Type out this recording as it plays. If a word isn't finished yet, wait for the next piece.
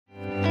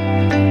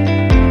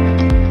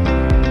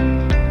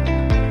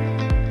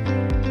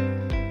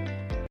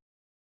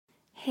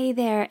Hey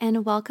there,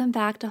 and welcome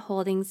back to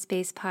Holding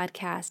Space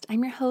Podcast.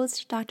 I'm your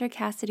host, Dr.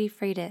 Cassidy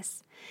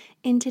Freitas.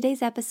 In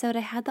today's episode,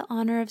 I had the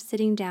honor of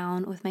sitting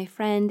down with my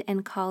friend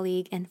and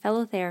colleague and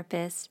fellow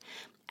therapist,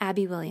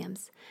 Abbey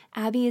Williams.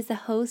 Abbey is the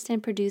host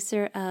and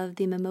producer of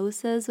the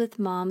Mimosas with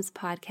Moms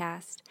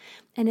podcast.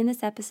 And in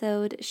this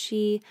episode,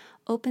 she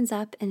opens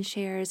up and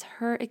shares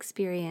her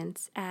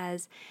experience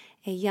as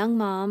a young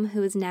mom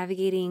who is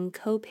navigating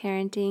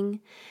co-parenting,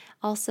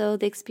 also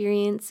the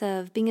experience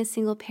of being a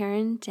single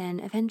parent and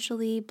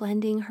eventually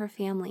blending her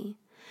family.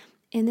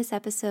 In this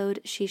episode,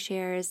 she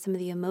shares some of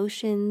the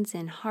emotions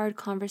and hard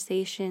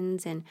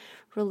conversations and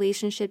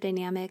relationship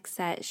dynamics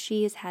that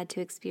she has had to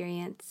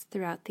experience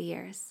throughout the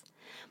years.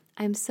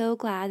 I'm so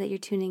glad that you're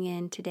tuning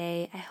in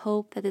today. I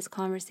hope that this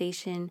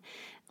conversation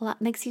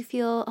makes you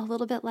feel a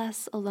little bit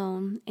less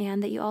alone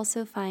and that you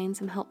also find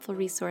some helpful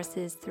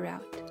resources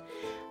throughout.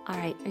 All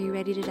right, are you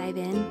ready to dive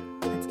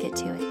in? Let's get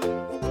to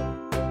it.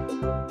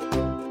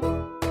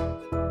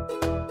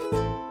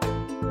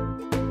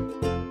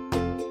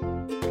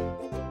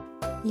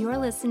 You're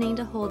listening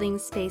to Holding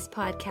Space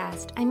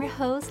Podcast. I'm your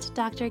host,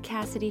 Dr.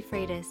 Cassidy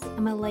Freitas.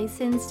 I'm a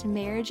licensed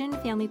marriage and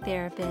family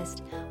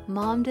therapist,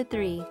 mom to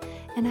 3,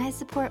 and I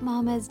support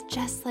mamas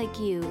just like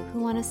you who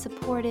want a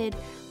supported,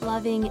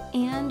 loving,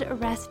 and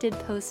rested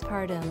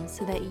postpartum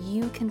so that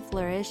you can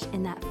flourish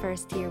in that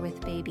first year with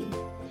baby.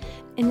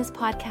 In this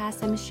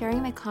podcast, I'm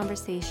sharing my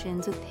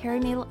conversations with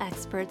perinatal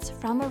experts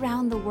from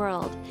around the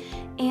world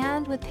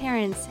and with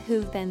parents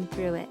who've been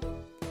through it.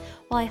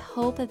 While I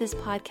hope that this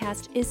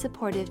podcast is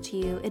supportive to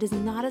you, it is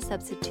not a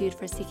substitute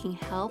for seeking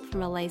help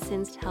from a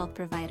licensed health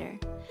provider.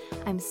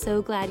 I'm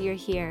so glad you're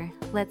here.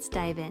 Let's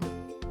dive in.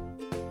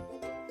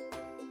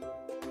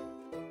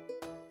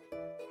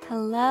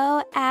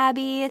 Hello,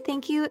 Abbey.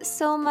 Thank you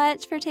so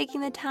much for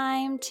taking the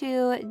time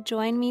to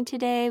join me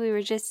today. We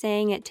were just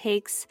saying it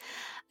takes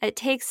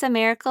a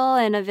miracle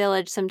and a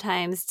village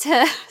sometimes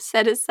to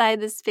set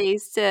aside the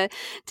space to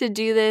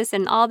do this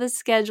and all the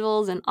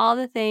schedules and all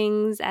the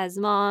things as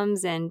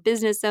moms and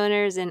business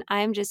owners. And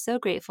I'm just so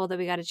grateful that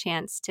we got a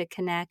chance to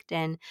connect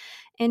and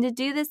to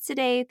do this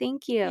today.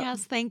 Thank you.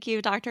 Yes, thank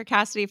you, Dr.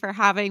 Cassidy, for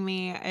having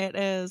me. It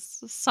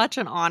is such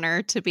an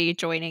honor to be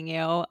joining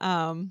you.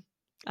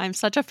 I'm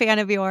such a fan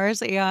of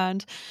yours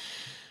and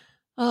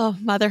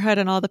motherhood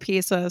and all the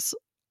pieces.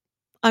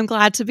 I'm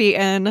glad to be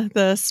in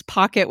this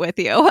pocket with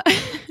you.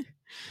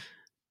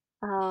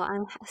 Oh,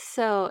 I'm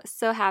so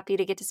happy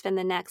to get to spend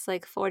the next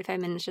 45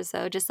 minutes or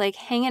so just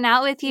hanging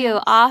out with you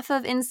Yes. off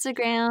of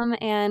Instagram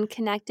and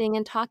connecting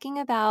and talking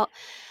about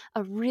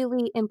a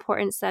really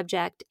important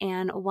subject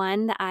and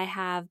one that I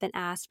have been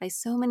asked by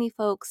so many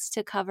folks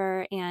to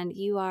cover, and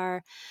you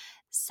are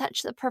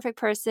such the perfect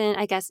person.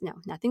 I guess, no,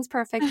 nothing's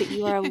perfect, but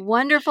you are a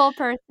wonderful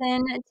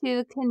person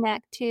to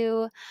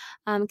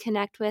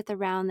connect with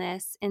around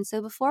this. And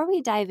so before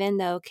we dive in,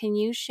 though, can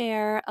you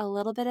share a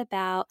little bit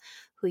about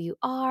who you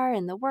are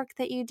and the work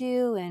that you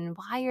do and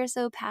why you're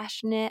so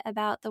passionate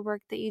about the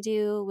work that you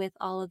do with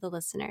all of the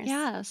listeners?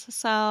 Yes.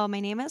 So my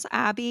name is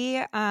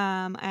Abbey.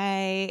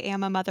 I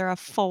am a mother of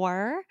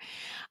 4.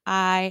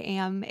 I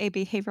am a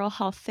behavioral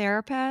health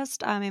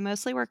therapist. I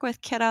mostly work with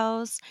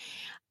kiddos.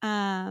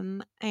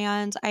 And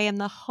I am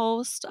the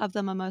host of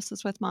the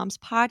Mimosas with Moms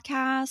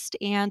podcast,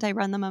 and I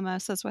run the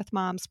Mimosas with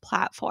Moms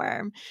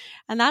platform.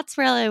 And that's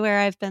really where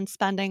I've been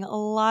spending a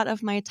lot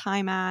of my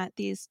time at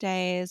these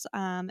days,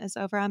 is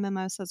over on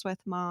Mimosas with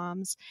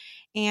Moms.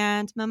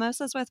 And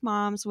Mimosas with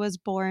Moms was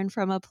born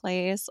from a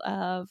place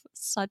of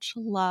such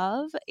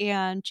love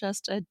and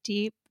just a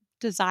deep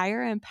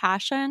desire and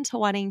passion to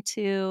wanting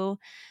to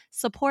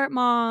support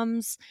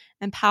moms,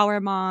 empower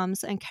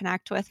moms, and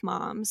connect with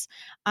moms.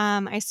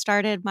 I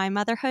started my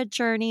motherhood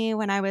journey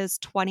when I was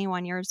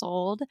 21 years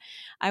old.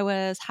 I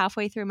was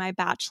halfway through my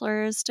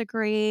bachelor's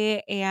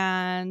degree,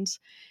 and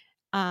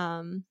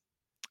um,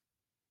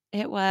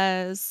 it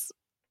was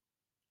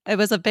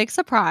a big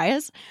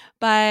surprise,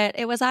 but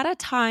it was at a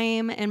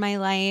time in my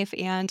life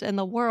and in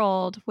the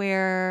world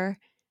where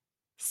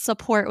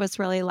support was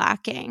really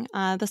lacking.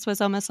 This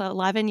was almost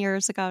 11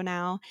 years ago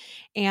now,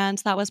 and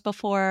that was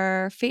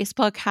before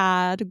Facebook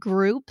had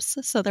groups.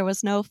 So there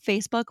was no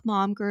Facebook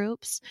mom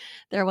groups.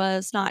 There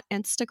was not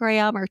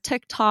Instagram or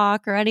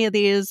TikTok or any of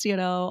these,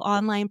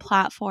 online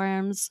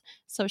platforms,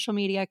 social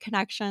media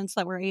connections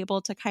that we're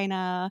able to kind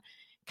of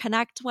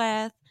connect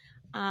with.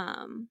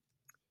 Um,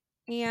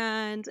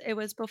 and it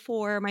was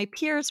before my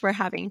peers were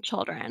having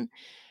children.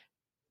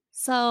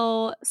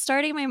 So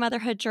starting my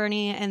motherhood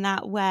journey in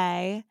that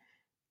way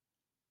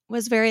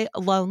was very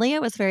lonely.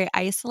 It was very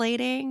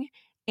isolating.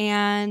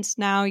 And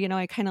now,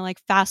 I kind of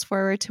fast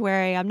forward to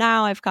where I am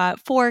now. I've got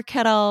 4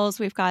 kiddos.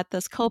 We've got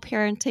this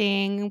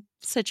co-parenting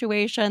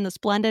situation, this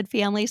blended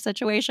family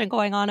situation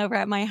going on over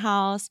at my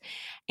house.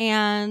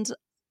 And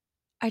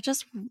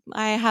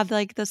I have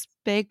this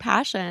big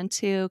passion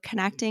to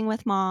connecting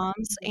with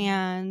moms.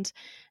 And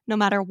no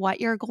matter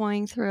what you're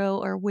going through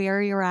or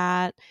where you're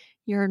at,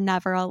 you're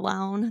never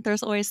alone.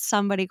 There's always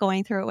somebody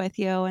going through it with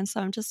you. And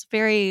so I'm just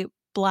very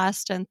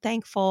blessed and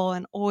thankful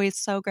and always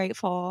so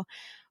grateful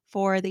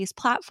for these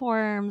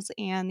platforms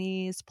and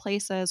these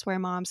places where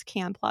moms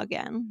can plug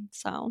in.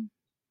 So,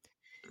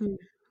 Mm.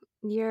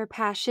 Your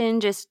passion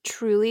just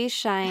truly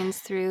shines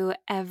through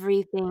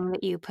everything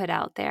that you put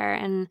out there.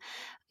 And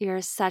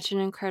you're such an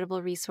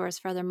incredible resource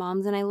for other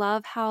moms. And I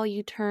love how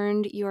you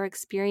turned your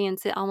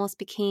experience, it almost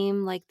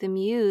became like the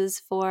muse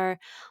for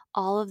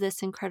all of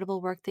this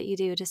incredible work that you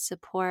do to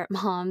support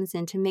moms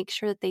and to make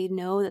sure that they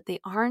know that they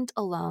aren't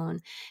alone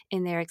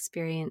in their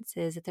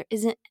experiences, that there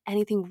isn't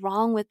anything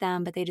wrong with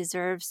them, but they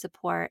deserve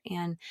support.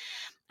 And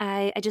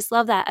I just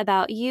love that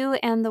about you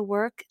and the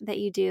work that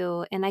you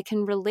do. And I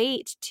can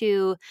relate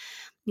to,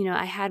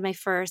 I had my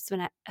first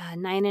when I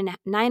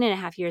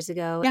 9.5 years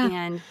ago, yeah,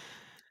 and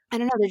I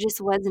don't know, there just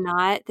was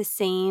not the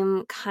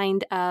same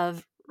kind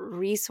of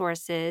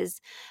resources,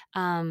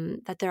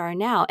 that there are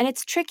now, and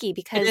it's tricky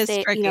it because is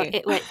tricky.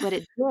 what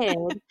it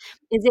did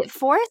is it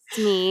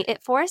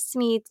forced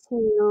me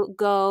to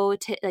go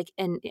to, like,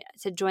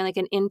 to join, like,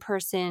 an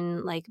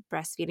in-person, like,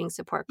 breastfeeding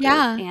support group,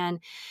 Yeah, and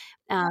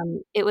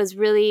it was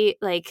really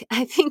like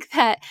I think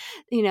that,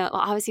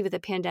 obviously with the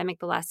pandemic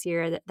the last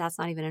year that's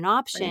not even an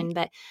right. option,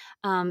 but,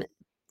 um,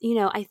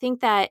 I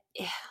think that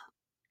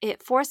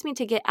it forced me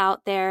to get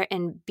out there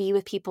and be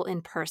with people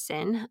in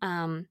person,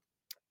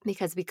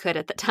 because we could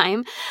at the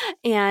time.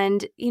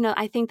 And,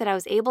 I think that I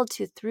was able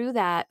to, through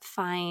that,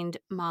 find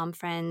mom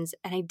friends.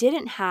 And I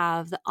didn't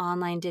have the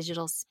online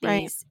digital Right.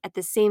 space at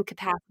the same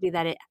capacity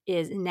that it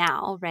is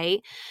now.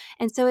 Right.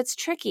 And so it's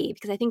tricky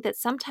because I think that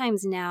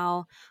sometimes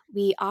now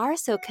we are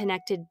so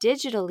connected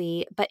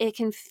digitally, but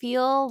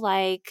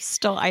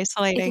Still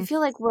it can isolating. feel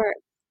like we're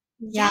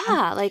Yeah,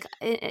 yeah, like,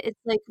 it's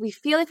like we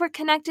feel like we're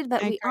connected,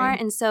 but I we agree.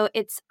 aren't, and so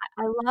I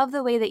love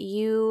the way that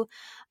you're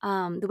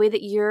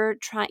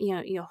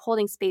trying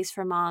holding space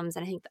for moms,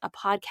 and I think a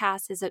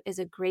podcast is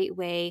a great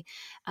way,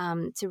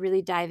 to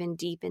really dive in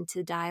deep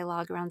into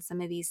dialogue around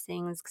some of these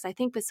things. Because I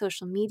think with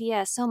social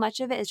media, so much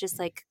of it is just,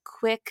 like,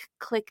 quick,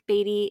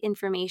 clickbaity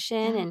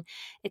information, Yeah. and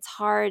it's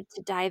hard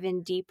to dive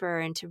in deeper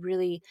and to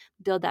really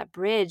build that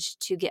bridge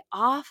to get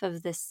off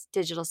of this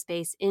digital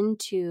space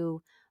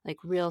into like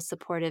real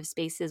supportive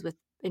spaces with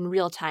in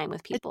real time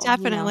with It people.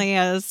 definitely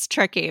is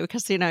tricky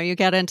because, you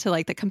get into,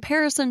 like, the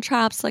comparison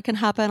traps that can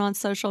happen on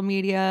social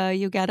media.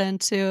 You get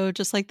into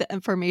just, like, the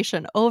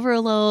information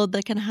overload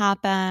that can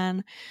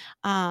happen.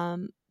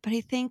 But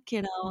I think,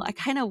 I Mm.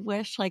 kinda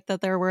wish, like,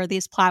 that there were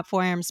these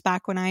platforms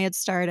back when I had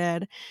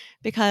started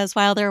because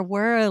while there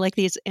were, like,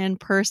 these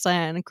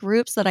in-person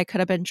groups that I could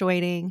have been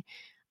joining,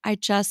 I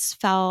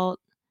just felt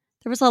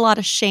there was a lot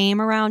of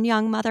shame around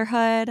young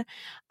motherhood.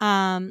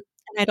 And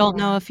I don't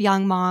know Yeah. if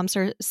young moms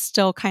are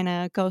still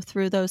kinda go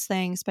through those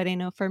things, but I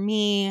know for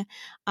me,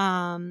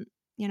 um,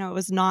 it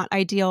was not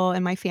ideal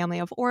in my family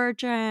of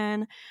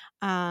origin.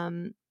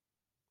 Um,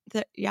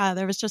 yeah,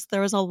 there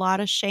was a lot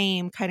of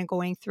shame kinda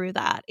going through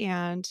that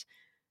and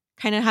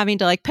kinda having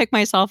to, like, pick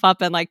myself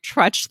up and, like,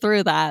 trudge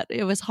through that.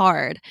 It was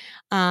hard.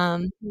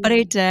 But I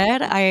Mm.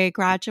 did. I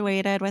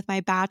graduated with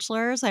my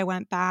bachelor's. I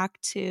went back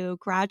to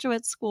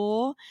graduate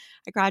school.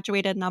 I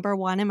graduated number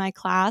 1 in my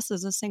class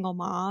as a single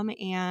mom,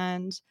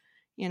 and,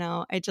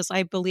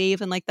 I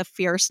believe in, like, the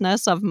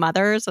fierceness of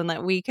mothers and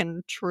that we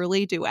can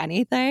truly do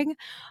anything.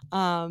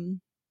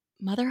 Um,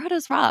 Motherhood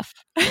is rough.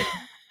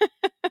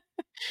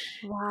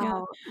 Yeah.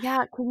 Wow.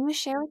 Yeah, can you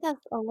share with us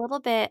a little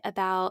bit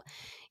about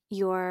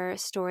your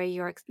story,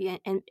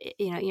 and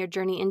your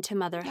journey into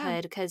Yeah.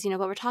 motherhood? Because what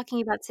we're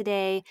talking about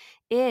today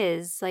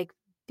is like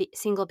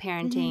single Mhm.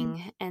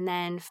 parenting, and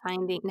then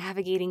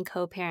navigating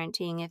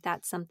co-parenting if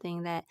that's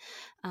something that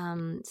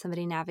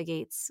somebody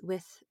navigates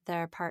with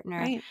their partner,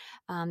 Right.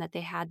 that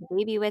they had the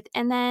baby with,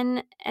 and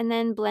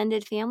then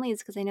blended families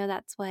because I know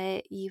that's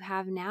what you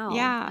have now.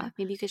 Yeah.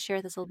 Maybe you could share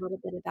with us a little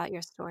bit about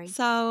your story.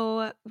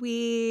 So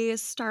we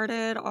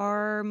started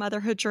our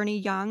motherhood journey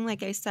young,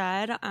 like I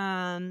said.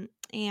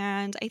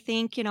 And I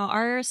think,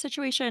 our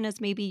situation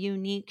is maybe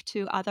unique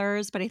to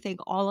others, but I think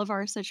all of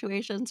our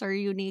situations are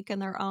unique in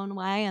their own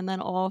way and then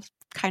all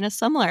kind of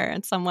similar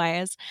in some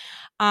ways.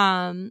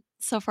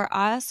 So for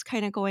us,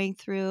 kind of going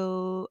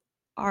through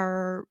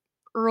our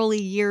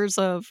early years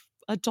of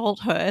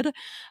adulthood,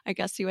 I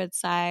guess you would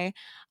say,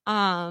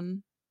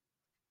 um,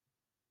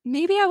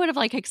 maybe I would have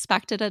like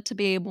expected it to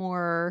be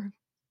more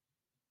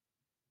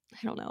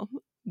I don't know,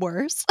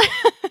 worse.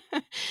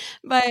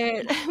 But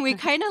we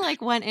kinda,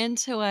 like, went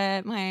into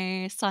it,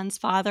 my son's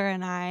father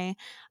and I,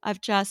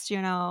 of just,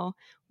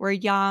 we're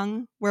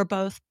young, we're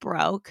both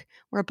broke,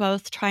 we're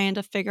both trying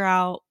to figure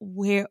out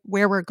where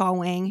we're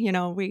going,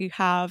 we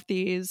have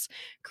these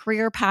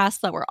career paths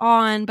that we're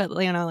on, but,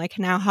 like,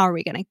 now how are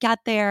we gonna get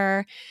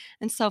there?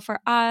 And so for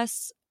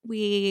us,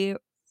 we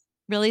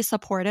really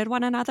supported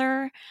one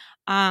another.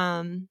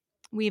 Um,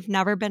 we've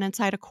never been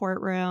inside a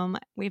courtroom.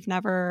 We've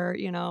never,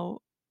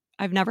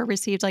 I've never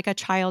received like a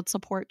child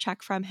support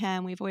check from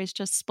him. We've always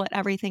just split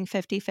everything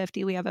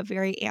 50-50. We have a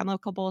very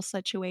amicable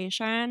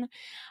situation.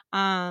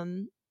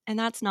 Um, and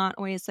that's not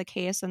always the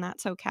case, and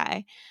that's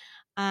okay.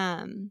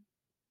 Um,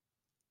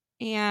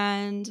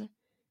 and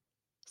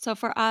So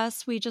for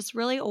us, we just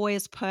really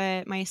always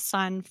put my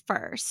son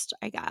first,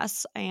 I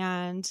guess.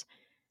 And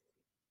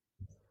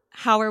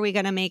how are we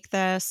going to make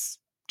this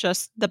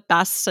just the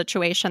best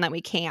situation that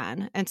we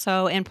can? And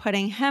so, in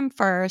putting him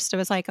first, it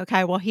was like,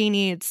 okay, well, he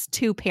needs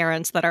two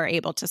parents that are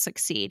able to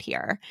succeed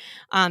here.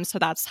 So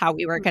that's how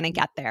we were going to Mhm.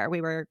 get there.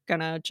 We were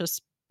going to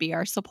just be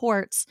our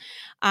supports.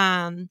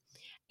 Um,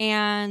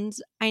 and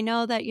I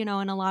know that, in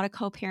a lot of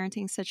co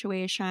parenting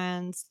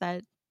situations,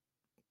 that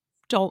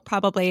don't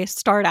probably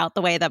start out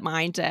the way that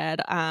mine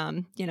did.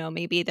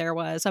 Maybe there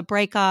was a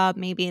breakup,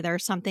 maybe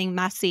there's something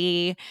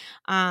messy,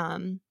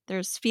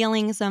 there's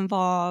feelings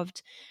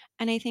involved.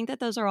 And I think that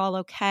those are all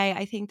okay.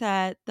 I think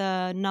that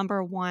the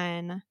number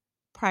one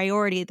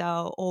priority,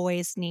 though,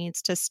 always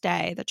needs to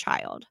stay the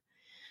child.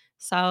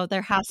 So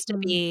there has to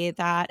Mm. be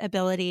that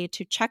ability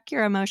to check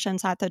your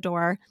emotions at the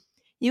door.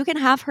 You can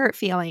have hurt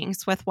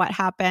feelings with what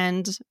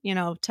happened,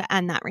 to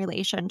end that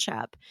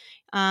relationship.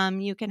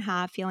 You can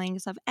have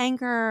feelings of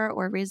anger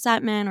or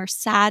resentment or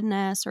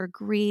sadness or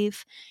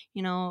grief.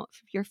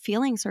 Your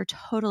feelings are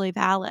totally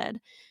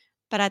valid.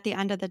 But at the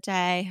end of the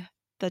day,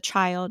 the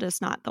child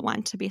is not the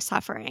one to be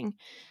suffering.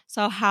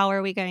 So, how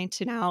are we going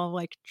to now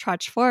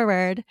trudge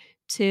forward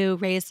to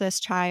raise this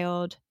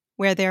child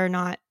where they're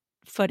not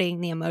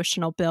footing the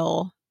emotional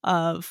bill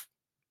of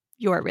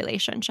your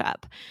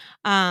relationship?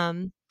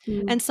 Um,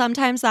 Mm. and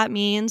sometimes that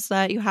means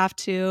that you have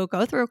to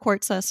go through a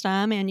court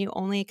system and you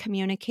only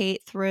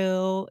communicate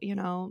through,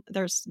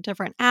 there's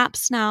different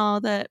apps now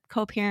that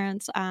co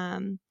parents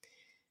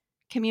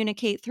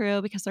communicate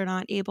through because they're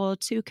not able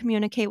to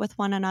communicate with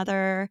one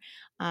another.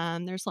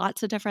 There's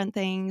lots of different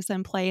things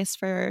in place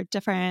for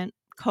different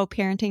co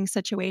parenting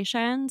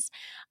situations.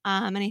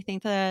 And I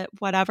think that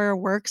whatever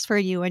works for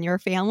you and your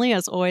family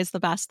is always the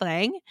best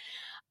thing.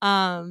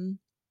 Um,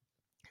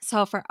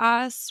 so for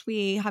us,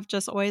 we have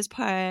just always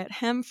put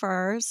him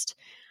first.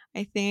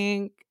 I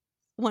think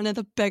one of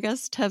the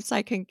biggest tips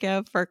I can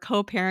give for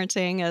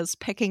co-parenting is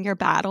picking your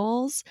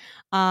battles.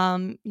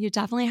 You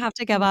definitely have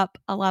to give up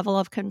a level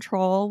of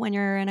control when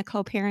you're in a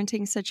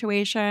co-parenting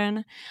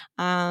situation.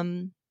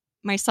 Um,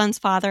 my son's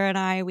father and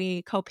I,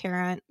 we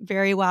co-parent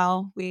very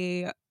well.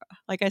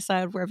 Like I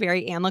said, we're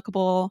very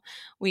amicable.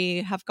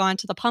 We have gone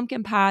to the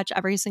pumpkin patch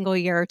every single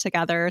year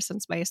together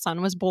since my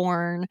son was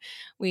born.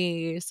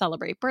 We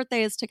celebrate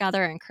birthdays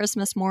together and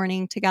Christmas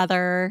morning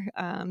together.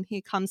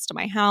 He comes to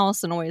my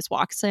house and always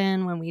walks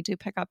in when we do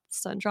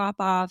pickups and drop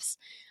offs.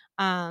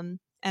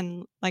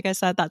 And like I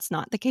said, that's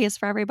not the case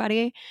for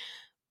everybody,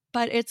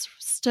 but it's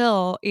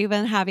still,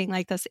 even having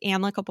this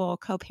amicable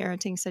co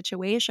parenting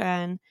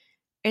situation,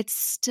 it's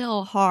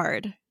still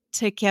hard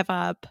to give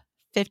up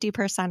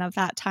 50% of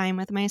that time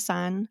with my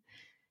son,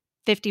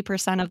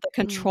 50% of the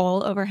Mm.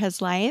 control over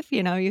his life.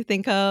 You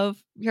think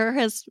of, you're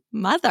his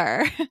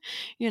mother,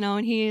 and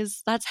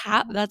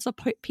that's a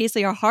piece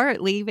of your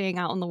heart leaving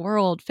out in the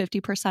world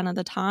 50% of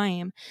the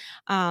time.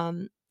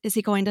 Is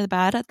he going to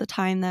bed at the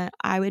time that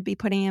I would be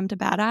putting him to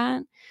bed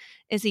at?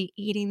 Is he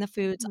eating the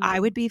foods I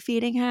Mm. would be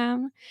feeding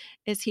him?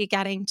 Is he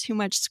getting too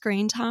much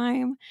screen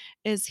time?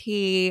 Is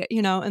he,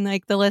 and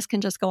the list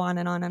can just go on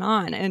and on and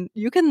on. And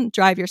you can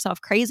drive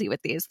yourself crazy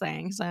with these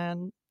things.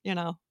 And,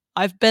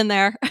 I've been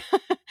there.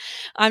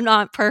 I'm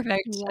not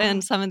perfect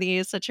in Yeah. some of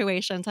these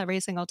situations every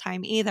single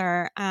time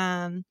either.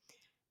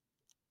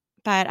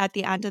 But at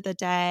the end of the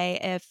day,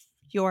 if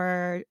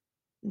you're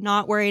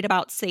not worried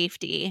about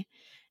safety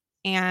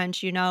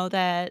and you know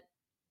that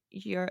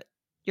you're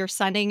you're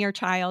sending your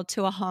child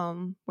to a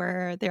home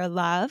where they're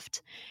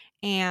loved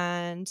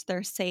and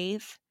they're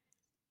safe,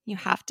 you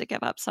have to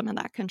give up some of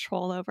that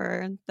control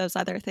over those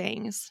other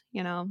things.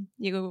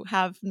 You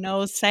have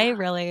no say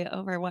really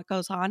over what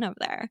goes on over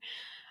there.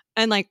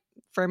 And,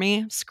 for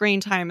me,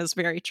 screen time is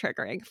very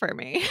triggering for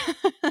me.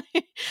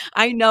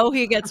 I know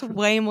he gets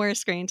way more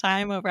screen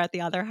time over at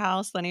the other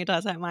house than he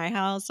does at my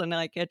house, and,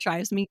 it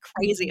drives me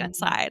crazy Mhm.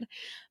 inside,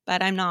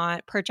 but I'm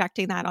not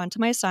projecting that onto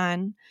my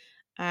son.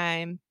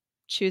 I'm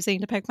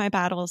choosing to pick my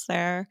battles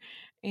there,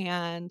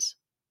 and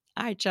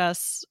I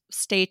just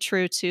stay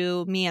true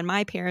to me and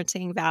my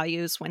parenting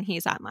values when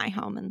he's at my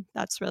home, and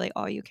that's really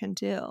all you can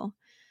do.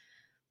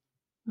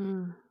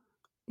 Mm.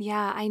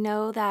 Yeah, I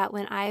know that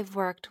when I've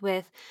worked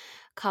with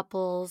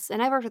couples,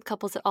 and I've worked with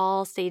couples at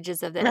all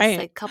stages of this, Right.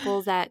 like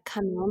couples that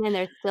come in and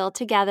they're still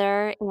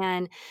together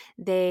and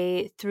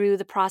they, through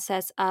the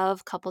process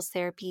of couples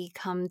therapy,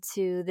 come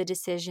to the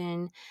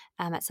decision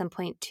at some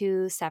point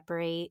to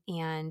separate.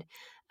 And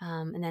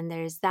then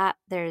there's that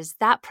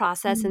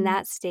process and Mhm.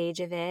 that stage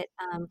of it.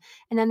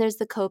 And then there's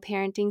the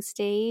co-parenting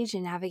stage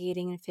and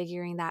navigating and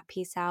figuring that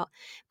piece out.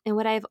 And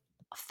what I've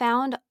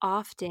found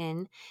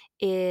often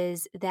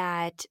is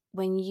that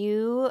when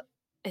you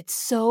it's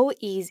so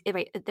easy,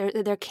 right?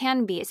 There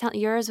can be. It sounds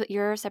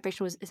your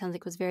separation was. It sounds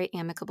like was very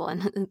amicable,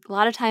 and a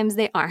lot of times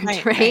they aren't,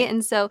 Right, right? right.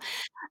 And so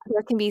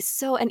there can be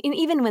and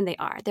even when they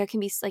are, there can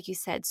be, like you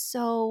said,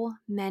 so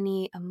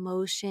many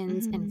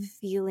emotions and Mhm.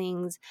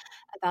 feelings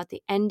about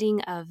the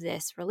ending of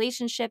this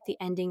relationship, the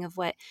ending of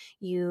what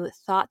you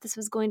thought this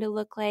was going to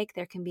look like.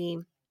 There can be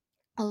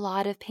a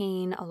lot of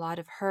pain, a lot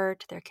of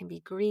hurt, there can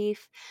be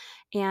grief.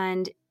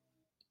 And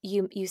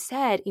you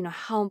said,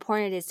 how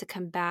important it is to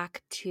come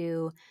back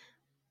to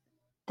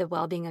the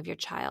well-being of your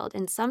child.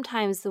 And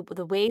sometimes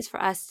the ways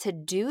for us to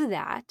do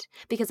that,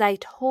 because I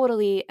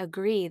totally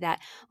agree that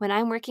when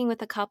I'm working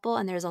with a couple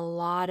and there's a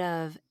lot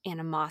of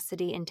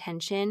animosity and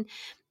tension,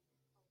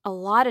 a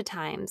lot of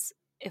times,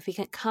 if we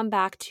can come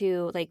back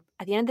to, like,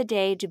 at the end of the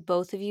day, do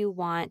both of you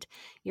want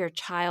your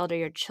child or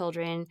your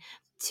children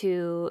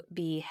to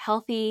be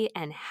healthy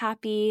and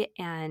happy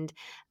and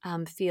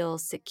feel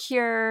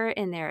secure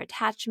in their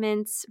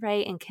attachments,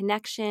 right, and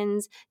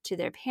connections to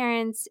their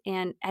parents?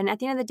 And at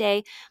the end of the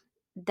day,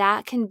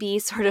 that can be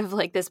sort of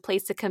like this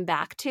place to come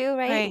back to,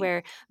 right, Right,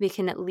 where we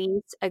can at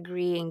least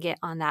agree and get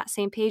on that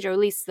same page, or at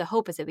least the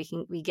hope is that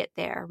we get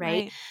there,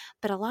 right? right,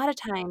 But a lot of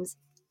times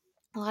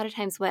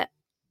what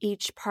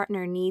each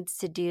partner needs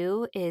to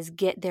do is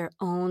get their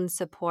own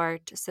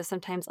support. So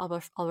sometimes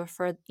I'll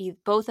refer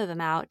both of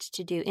them out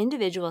to do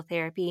individual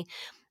therapy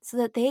so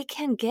that they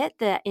can get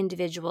the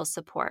individual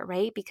support,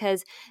 right?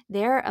 Because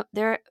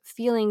their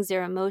feelings,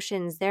 their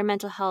emotions, their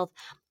mental health,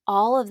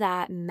 all of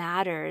that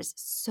matters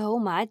so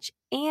much.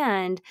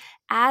 And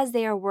as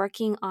they are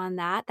working on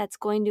that, that's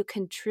going to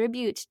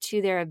contribute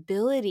to their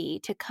ability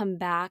to come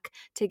back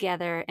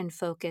together and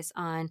focus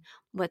on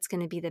what's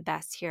going to be the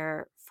best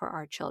here for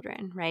our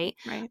children, right?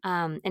 right,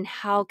 And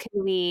how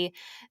can we,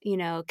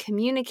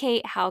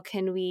 communicate? How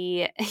can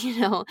we,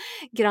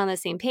 get on the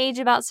same page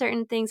about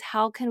certain things?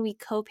 How can we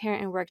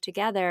co-parent and work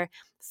together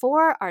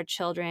for our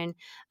children?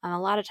 A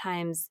lot of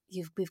times,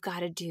 we've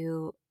got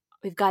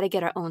to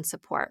get our own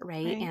support,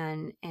 right? right.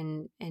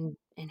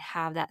 And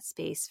have that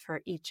space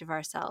for each of I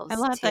ourselves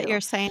love that too.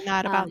 you're saying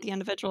that Um, about the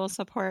individual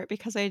support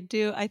because I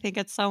think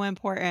it's so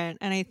important,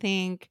 and I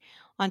think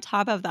on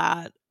top of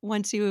that,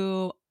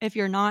 if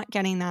you're not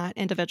getting that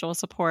individual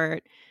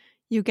support,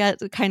 you get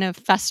kind of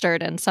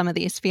festered in some of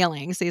these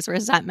feelings, these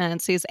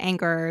resentments, these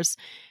angers,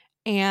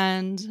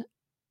 and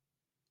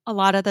a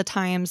lot of the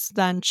times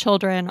then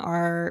children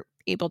are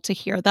able to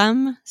hear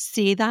them,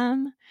 see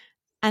them,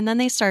 and then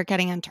they start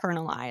getting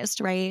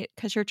internalized, right?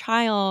 Because your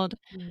child,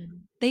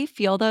 mm, they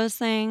feel those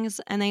things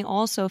and they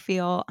also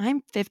feel,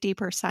 I'm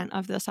 50%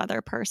 of this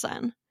other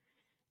person.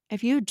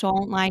 If you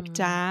don't like mm,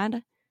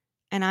 dad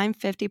and I'm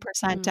 50%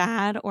 mm,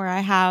 dad, or I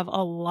have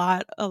a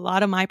lot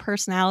of my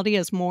personality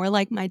is more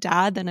like my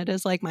dad than it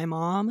is like my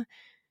mom,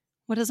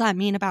 what does that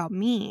mean about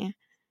me?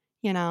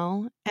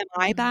 Am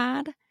I mm,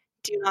 bad?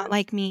 Do you not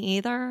like me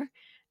either?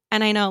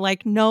 And I know,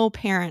 like, no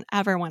parent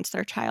ever wants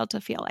their child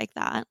to feel like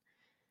that.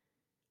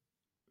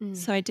 mm.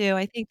 So I do.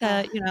 I think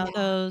that, Yeah.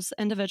 those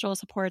individual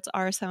supports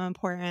are so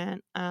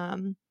important.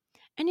 And,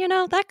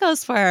 that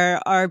goes for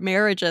our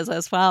marriages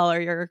as well or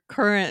your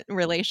current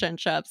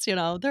relationships.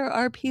 There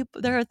are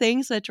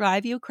things that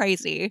drive you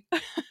crazy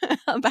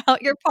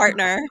about your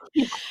partner.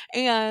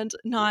 And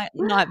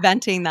not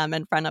venting them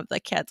in front of the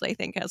kids, I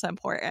think is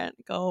important.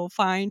 Go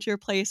find your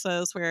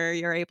places where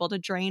you're able to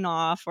drain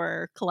off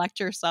or collect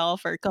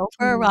yourself or go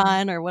for a Mm.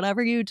 run or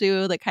whatever you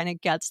do that kinda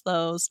gets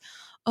those,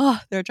 "Oh,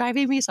 they're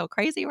driving me so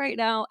crazy right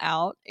now,"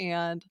 out,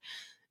 and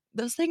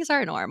those things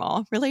are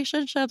normal.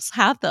 Relationships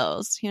have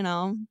those.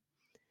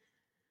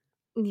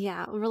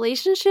 Yeah,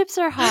 relationships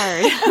are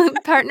hard.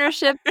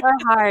 Partnerships are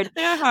hard.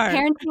 They're hard.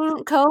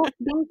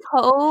 Being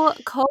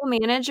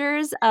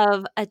co-managers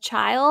of a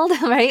child,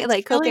 right? It's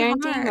Like really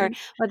co-parenting, or hard.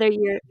 whether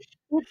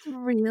it's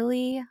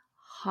really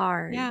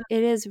hard. Yeah,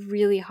 It is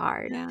really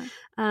hard. yeah.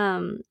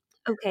 Um,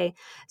 okay.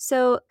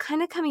 So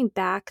kind of coming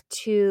back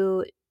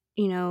to,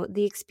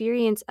 the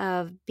experience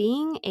of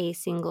being a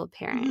single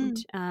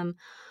Mhm. parent.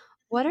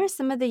 What are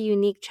some of the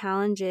unique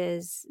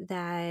challenges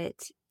that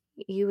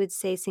you would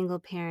say single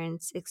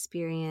parents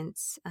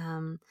experience?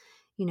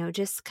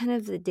 Just kind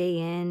of the day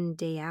in,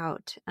 day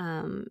out.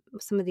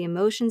 Some of the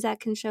emotions that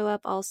can show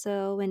up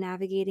also when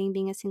navigating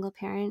being a single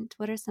parent.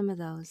 What are some of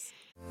those?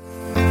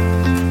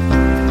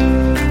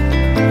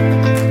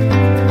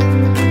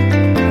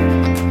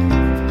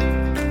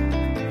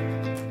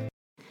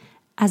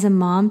 As a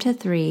mom to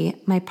three,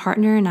 my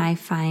partner and I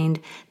find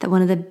that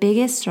one of the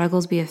biggest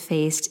struggles we have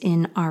faced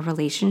in our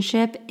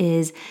relationship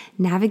is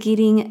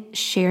navigating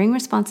sharing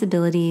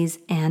responsibilities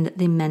and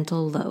the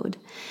mental load.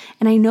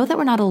 And I know that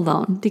we're not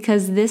alone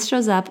because this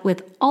shows up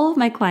with all of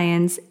my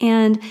clients,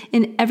 and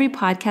in every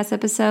podcast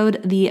episode,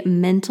 the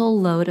mental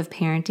load of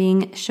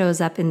parenting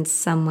shows up in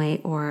some way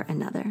or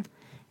another.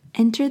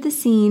 Enter the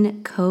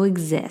scene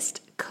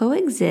Coexist.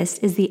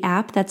 Coexist is the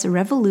app that's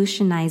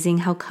revolutionizing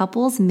how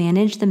couples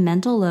manage the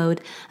mental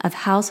load of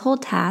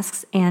household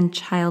tasks and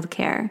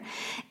childcare.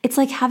 It's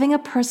like having a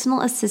personal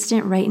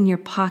assistant right in your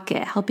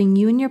pocket, helping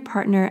you and your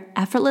partner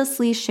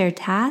effortlessly share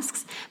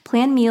tasks,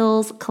 plan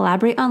meals,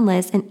 collaborate on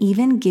lists, and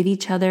even give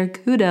each other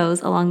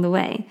kudos along the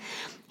way.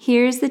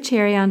 Here's the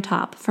cherry on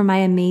top. For my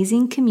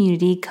amazing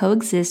community,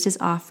 Coexist is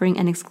offering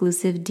an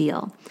exclusive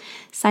deal.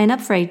 Sign up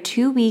for a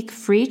 2-week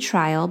free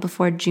trial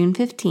before June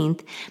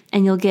 15th,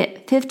 and you'll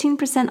get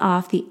 15%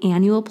 off the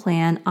annual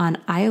plan on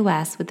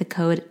iOS with the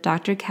code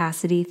Dr.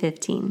 Cassidy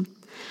 15.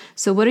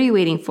 So what are you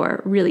waiting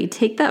for? Really,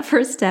 take that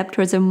first step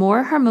towards a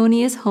more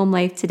harmonious home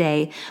life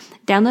today.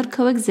 Download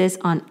Coexist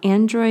on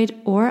Android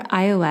or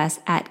iOS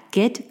at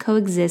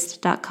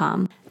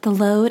getcoexist.com. The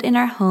load in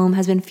our home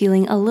has been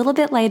feeling a little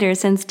bit lighter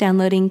since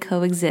downloading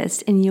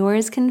Coexist, and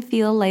yours can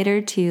feel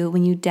lighter too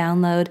when you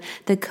download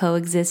the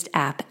Coexist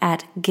app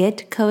at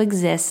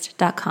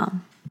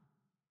getcoexist.com.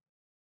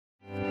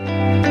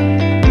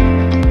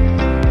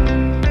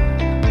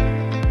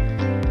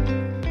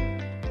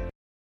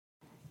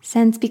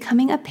 Since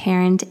becoming a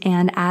parent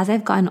and as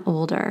I've gotten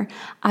older,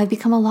 I've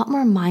become a lot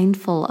more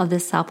mindful of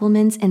the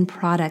supplements and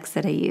products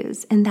that I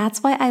use, and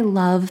that's why I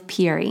love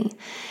Puri.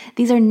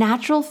 These are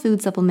natural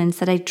food supplements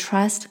that I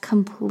trust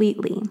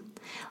completely.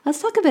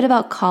 Let's talk a bit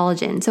about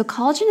collagen. So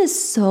collagen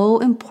is so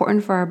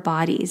important for our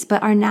bodies,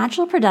 but our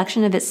natural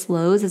production of it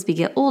slows as we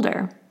get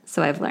older,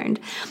 so I've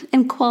learned.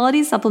 And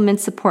quality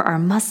supplements support our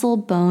muscle,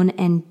 bone,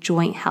 and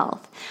joint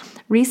health.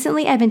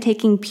 Recently, I've been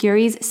taking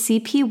Puri's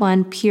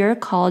CP1 Pure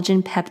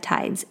Collagen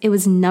Peptides. It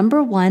was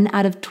number 1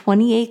 out of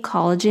 28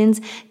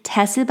 collagens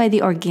tested by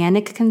the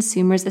Organic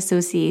Consumers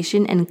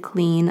Association and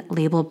Clean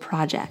Label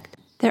Project.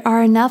 There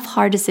are enough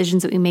hard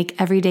decisions that we make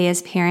every day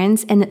as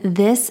parents, and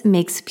this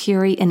makes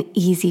Puri an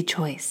easy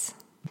choice.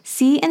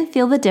 See and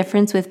feel the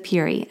difference with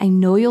Puri. I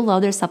know you'll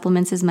love their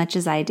supplements as much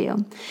as I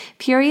do.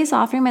 Puri is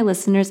offering my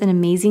listeners an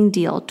amazing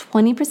deal,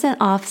 20%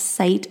 off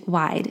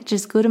site-wide.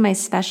 Just go to my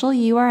special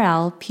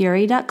URL,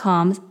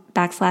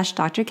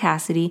 puri.com/Dr.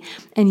 Cassidy,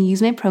 and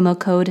use my promo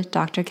code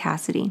Dr.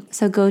 Cassidy.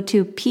 So go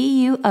to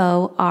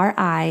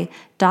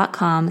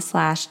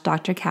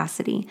PUORI.com/Dr.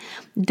 Cassidy.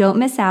 Don't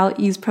miss out.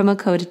 Use promo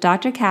code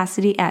Dr.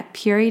 Cassidy at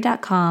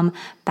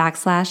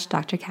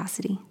puri.com/Dr.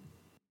 Cassidy.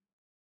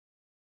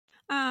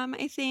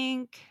 I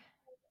think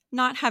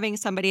not having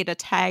somebody to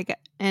tag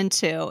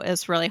into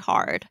is really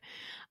hard.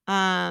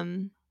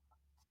 Um,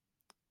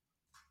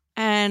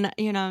 and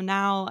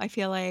now I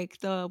feel like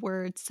the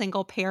word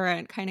single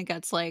parent kind of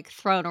gets like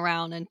thrown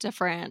around in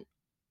different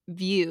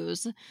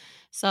views.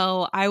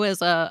 So I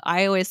always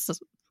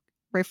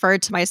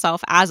referred to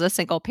myself as a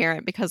single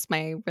parent because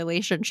my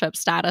relationship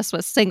status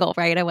was single,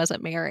 right? I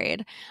wasn't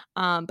married.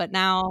 But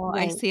now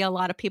I Right. see a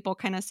lot of people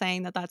kind of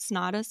saying that that's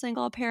not a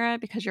single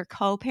parent because you're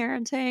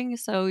co-parenting.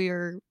 So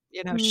you're,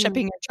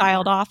 shipping your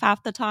child off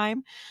half the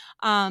time.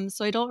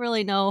 So I don't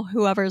really know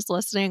whoever's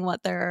listening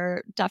what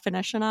their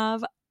definition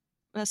of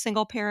a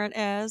single parent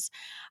is.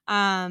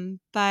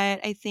 But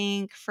I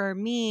think for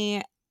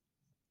me,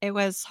 it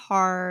was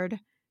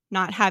hard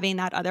not having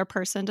that other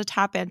person to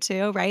tap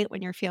into, right?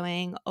 When you're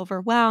feeling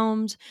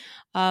overwhelmed,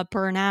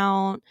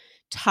 burnout,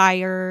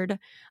 tired,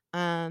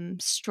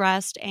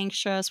 stressed,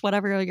 anxious,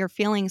 whatever your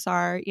feelings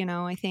are,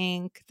 I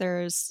think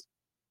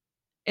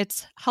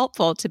it's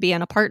helpful to be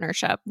in a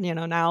partnership,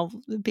 now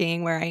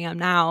being where I am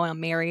now, I'm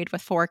married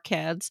with 4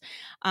 kids.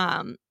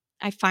 Um,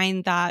 I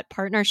find that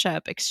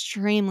partnership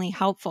extremely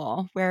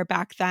helpful, where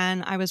back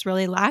then I was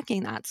really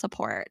lacking that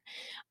support.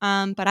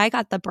 But I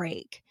got the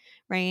break,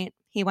 right?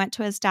 He went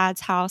to his dad's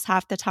house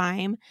half the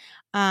time.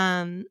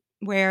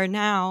 Where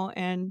now,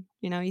 and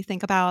you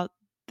think about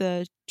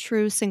the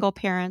true single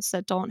parents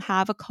that don't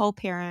have a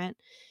co-parent,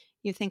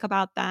 you think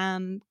about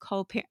them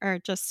or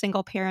just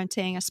single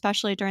parenting,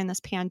 especially during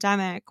this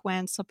pandemic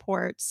when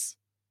supports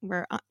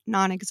were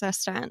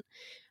non-existent.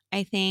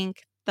 I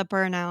think the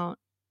burnout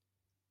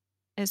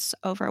is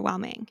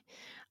overwhelming.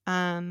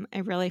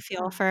 I really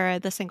feel for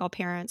the single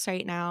parents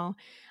right now.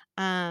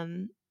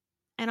 Um,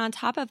 and on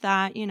top of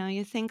that,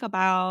 you think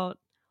about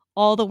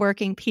all the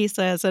working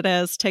pieces it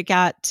is to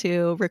get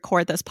to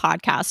record this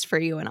podcast for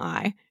you and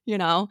I.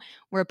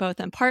 We're both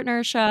in Yeah.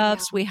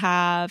 partnerships. We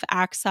have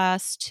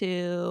access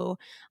to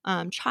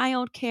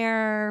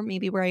childcare.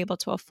 Maybe we're able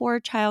to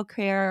afford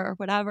childcare or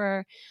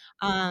whatever.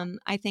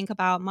 I think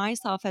about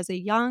myself as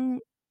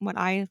what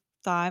I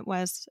thought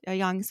was a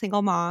young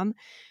single mom.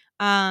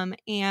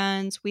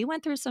 And we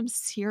went through some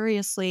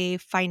seriously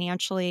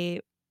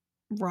financially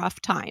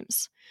rough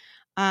times.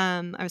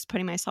 I was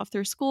putting myself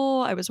through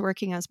school. I was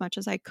working as much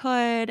as I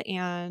could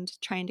and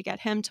trying to get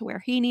him to where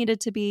he needed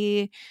to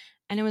be.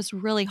 And it was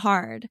really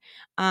hard.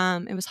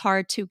 It was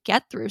hard to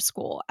get through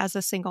school as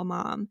a single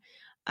mom.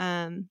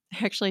 I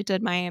actually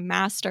did my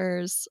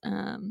master's,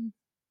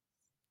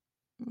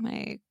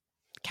 my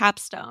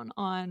capstone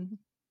on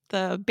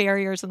the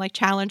barriers and like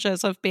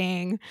challenges of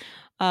being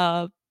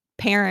a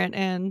parent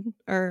and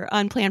or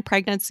unplanned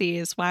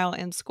pregnancies while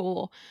in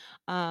school.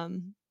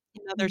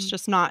 There's Mm.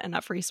 just not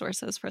enough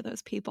resources for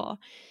those people.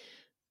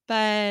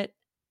 But,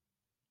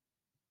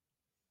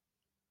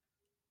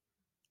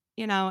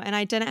 and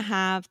I didn't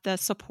have the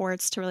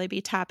supports to really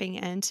be tapping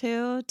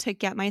into to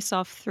get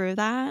myself through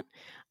that.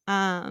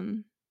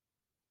 Um,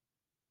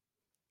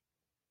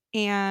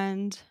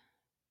 and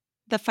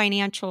the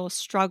financial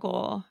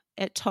struggle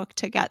it took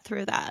to get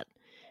through that.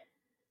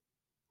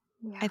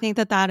 I Yeah. think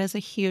that that is a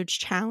huge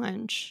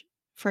challenge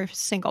for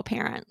single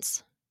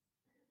parents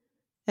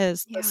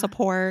is the Yeah.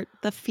 support,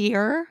 the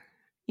fear,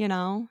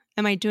 am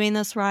I doing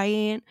this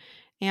right?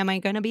 Am I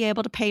going to be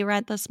able to pay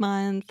rent this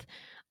month?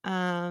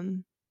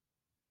 Um,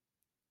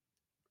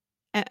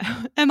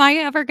 am I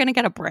ever gonna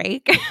get a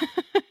break?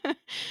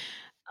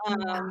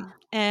 Yeah.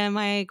 Am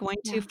I going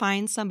to Yeah.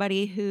 find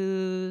somebody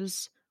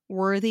who's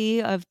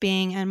worthy of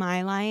being in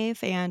my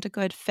life and a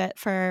good fit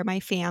for my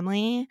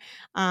family?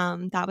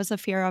 That was a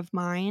fear of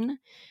mine,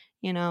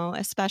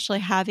 especially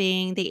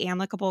having the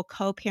amicable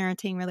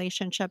co-parenting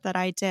relationship that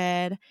I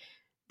did.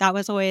 That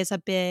was always a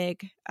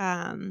big,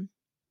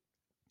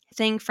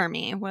 thing for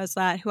me, was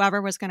that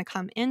whoever was gonna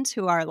come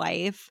into our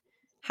life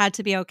had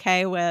to be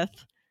okay with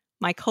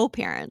my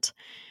co-parent.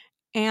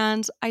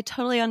 And I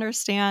totally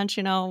understand,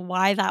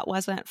 why that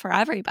wasn't for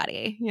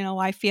everybody,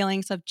 why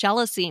feelings of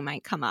jealousy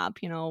might come up.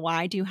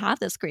 Why do you have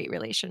this great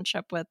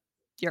relationship with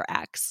your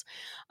ex?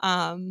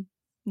 Um,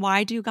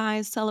 why do you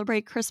guys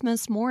celebrate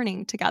Christmas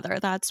morning together?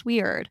 That's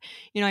weird.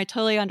 I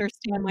totally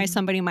understand why Mm.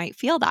 somebody might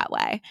feel that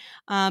way.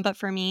 But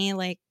for me,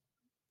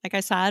 like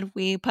I said,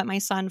 we put my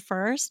son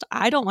first.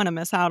 I don't wanna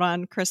miss out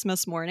on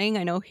Christmas morning.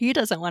 I know he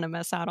doesn't wanna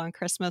miss out on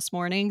Christmas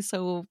morning,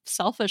 so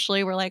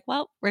selfishly, we're like,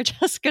 "Well, we're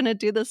just gonna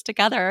do this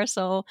together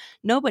so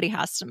nobody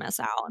has to miss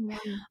out." Yeah.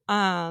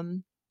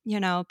 Um,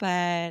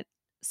 but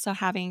so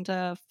having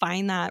to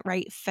find that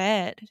right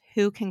fit,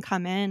 who can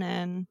come in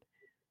and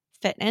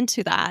fit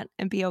into that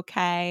and be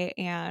okay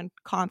and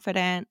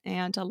confident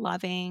and a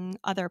loving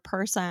other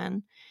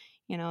person,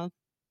 you know,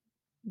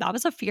 that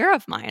was a fear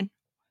of mine.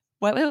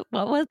 What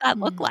would that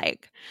look Mm.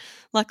 like?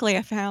 Luckily,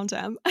 I found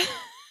him.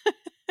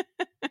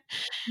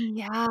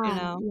 Yeah, You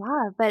know?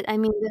 yeah, but I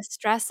mean, the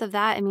stress of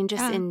that, I mean,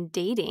 just Yeah, in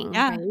dating,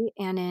 yeah, right?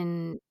 And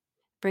in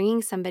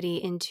bringing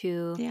somebody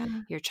into yeah,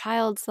 your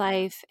child's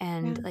life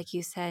and, yeah, like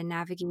you said,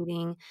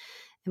 navigating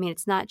I mean,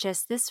 it's not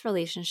just this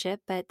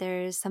relationship, but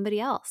there's somebody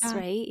else, yeah.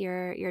 right?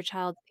 Your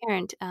child's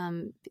parent,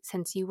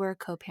 since you were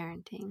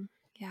co-parenting.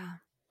 Yeah.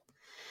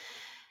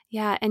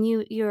 Yeah, and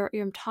you're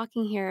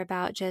talking here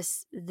about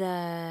just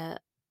the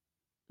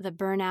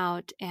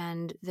burnout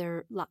and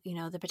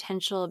the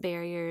potential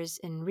barriers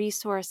and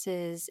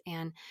resources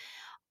and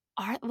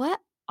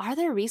are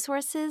there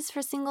resources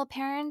for single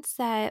parents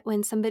that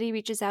when somebody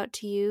reaches out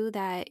to you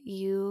that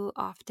you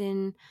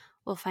often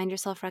will find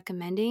yourself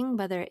recommending,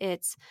 whether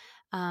it's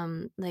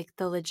like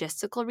the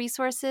logistical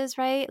resources,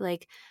 right?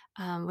 Like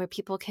where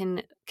people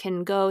can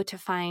go to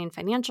find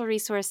financial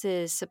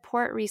resources,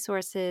 support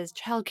resources,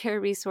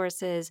 childcare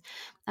resources,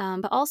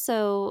 but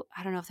also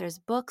I don't know if there's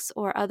books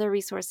or other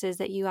resources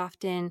that you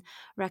often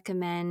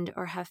recommend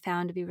or have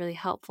found to be really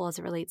helpful as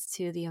it relates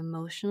to the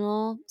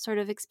emotional sort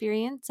of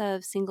experience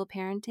of single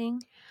parenting?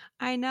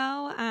 I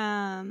know,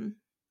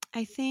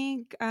 I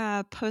think,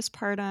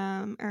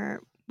 postpartum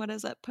or what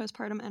is it?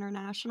 Postpartum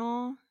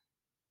international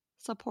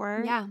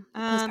support? Yeah,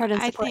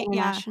 Postpartum I Support think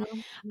yeah.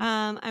 International.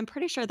 I'm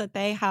pretty sure that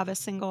they have a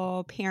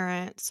single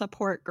parent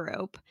support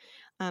group,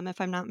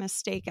 if I'm not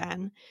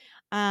mistaken.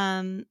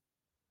 Um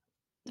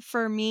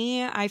For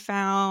me, I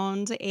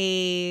found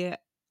a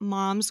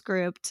mom's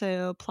group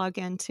to plug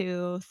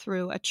into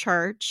through a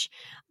church.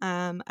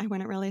 I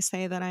wouldn't really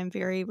say that I'm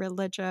very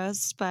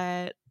religious,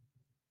 but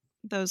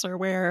those are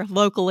where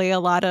locally a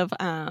lot of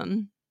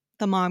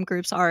the mom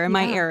groups are in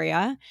my Yeah.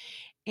 area.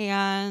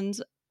 And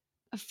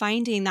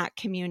finding that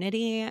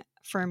community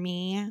for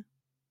me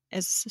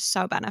is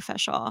so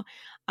beneficial.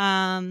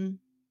 Um,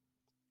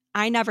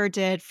 I never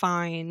did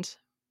find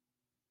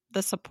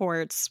the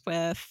supports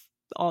with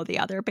all the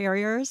other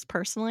barriers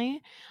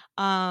personally.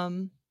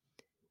 Um,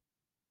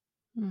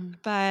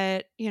 Mm.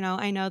 But,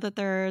 I know that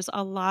there's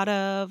a lot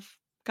of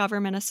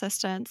government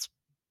assistance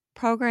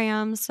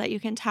programs that you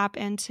can tap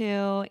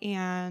into.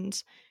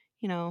 And,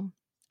 you know,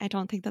 I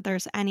don't think that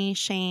there's any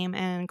shame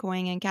in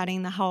going and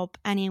getting the help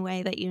any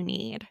way that you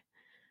need.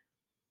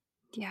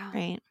 Yeah.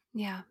 Right.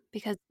 Yeah,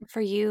 because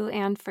for you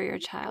and for your Right.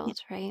 child,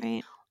 right?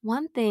 Right.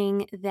 One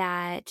thing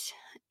that,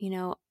 you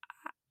know,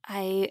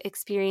 I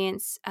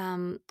experienced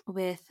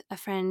with a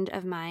friend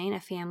of mine, a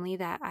family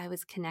that I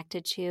was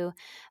connected to.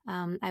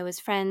 I was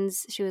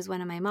friends. She was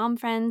one of my mom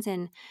friends,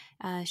 and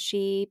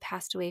she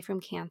passed away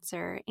from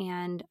cancer.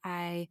 And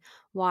I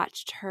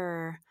watched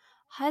her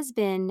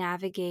husband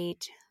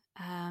navigate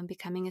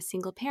becoming a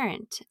single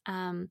parent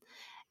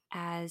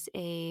as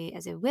a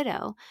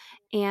widow,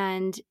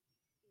 and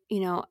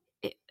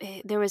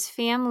there was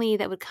family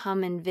that would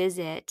come and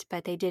visit,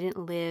 but they didn't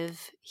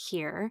live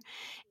here.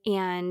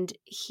 And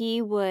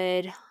he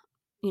would,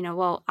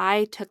 well,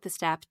 I took the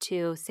step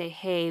to say,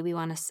 hey, we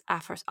want to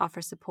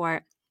offer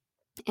support.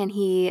 And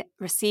he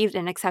received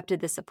and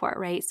accepted the support,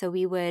 right? So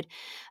we would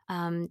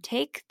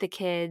take the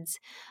kids.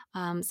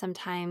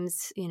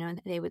 Sometimes,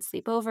 they would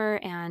sleep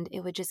over and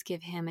it would just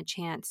give him a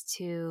chance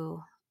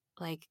to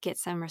like get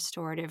some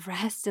restorative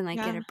rest and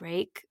like get a Yeah.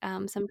 break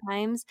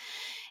sometimes.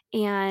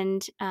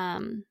 And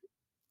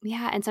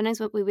yeah, and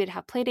sometimes we would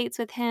have play dates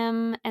with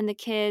him and the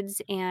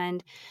kids,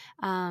 and,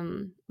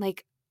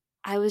 like,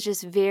 I was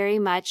just very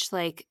much,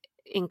 like,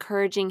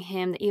 encouraging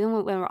him that even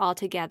when we're all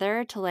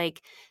together to,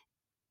 like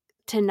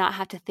to not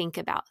have to think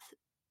about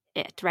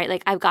it, right?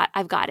 Like, I've got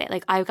it,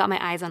 like, I've got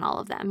my eyes on all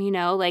of them,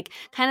 like,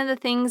 kind of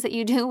the things that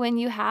you do when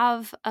you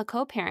have a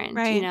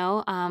co-parent, Right.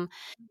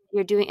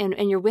 you're doing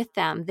and you're with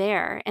them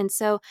there, and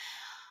so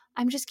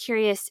I'm just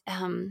curious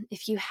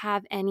if you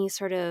have any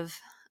sort of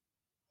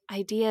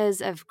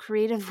ideas of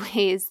creative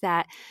ways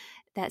that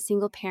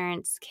single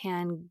parents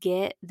can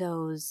get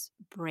those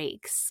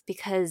breaks,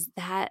 because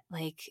that,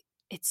 like,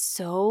 it's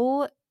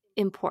so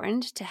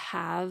important to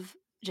have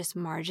just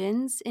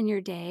margins in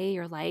your day,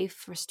 your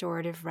life,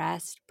 restorative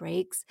rest,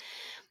 breaks.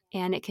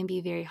 And it can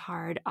be very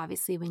hard,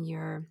 obviously, when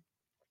you're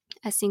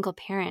a single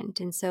parent.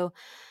 And so,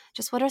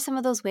 just what are some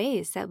of those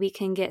ways that we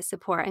can get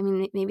support? I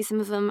mean, maybe some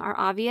of them are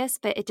obvious,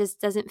 but it just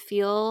doesn't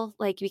feel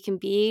like we can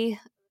be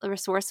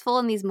resourceful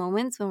in these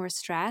moments when we're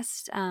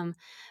stressed.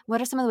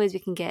 What are some of the ways we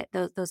can get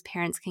those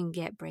parents can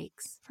get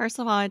breaks? First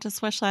of all, I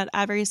just wish that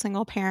every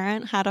single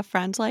parent had a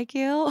friend like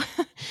you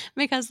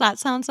because that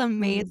sounds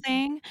Mm,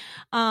 amazing.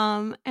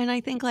 And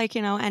I think, like,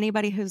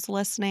 anybody who's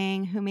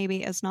listening who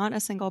maybe is not a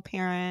single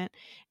parent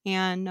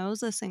and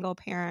knows a single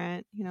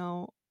parent,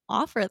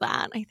 offer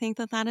that. I think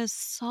that that is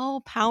so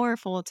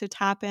powerful to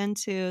tap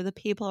into the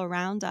people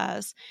around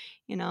us.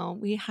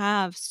 We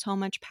have so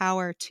much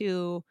power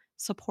to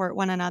support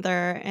one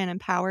another and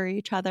empower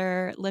each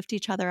other, lift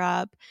each other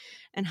up,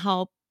 and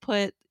help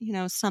put,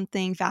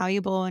 something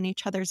valuable in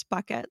each other's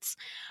buckets.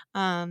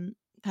 Um,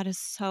 that is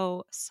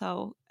so,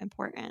 so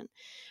important.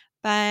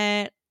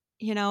 But,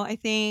 I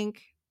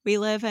think we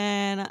live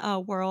in a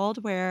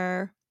world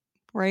where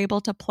we're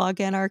able to plug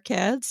in our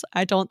kids.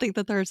 I don't think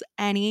that there's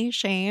any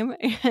shame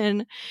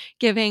in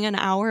giving an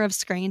hour of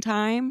screen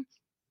time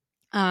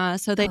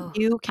so that oh,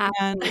 you can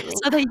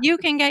absolutely. so that you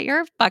can get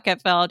your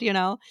bucket filled,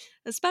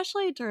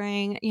 especially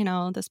during,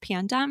 this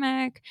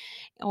pandemic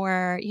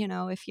or,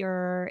 if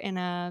you're in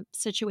a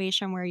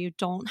situation where you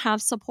don't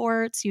have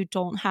supports, you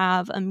don't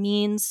have a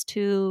means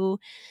to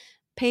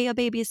pay a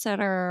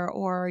babysitter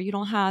or you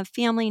don't have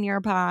family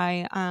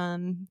nearby,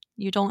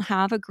 you don't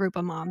have a group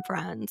of mom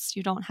friends,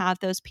 you don't have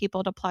those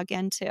people to plug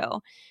into.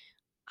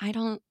 I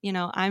don't,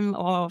 I'm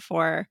all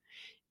for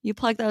you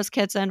plug those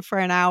kids in for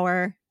an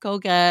hour, go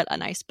get a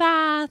nice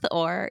bath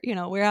or,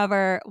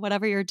 wherever,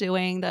 whatever you're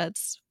doing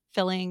that's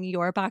filling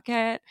your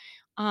bucket.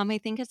 I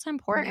think it's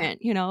Yeah,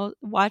 important,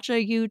 watch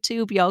a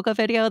YouTube yoga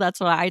video. That's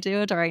what I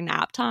do during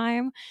nap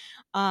time.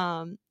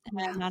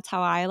 yeah, And that's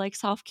how I like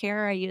self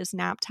care. I use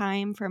nap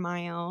time for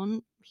my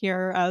own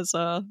here as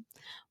a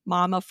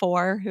mom of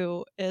four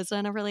who is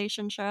in a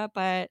relationship.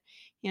 But,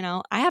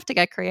 I have to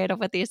get creative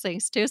with these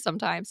things too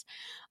sometimes.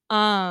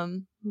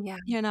 Um, yeah,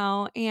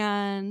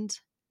 and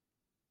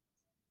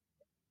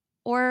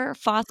or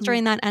mm,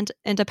 fostering that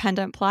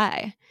independent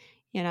play,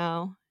 you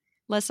know?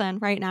 "Listen,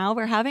 right now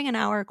we're having an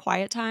hour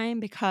quiet time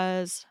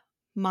because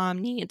mom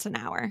needs an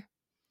hour."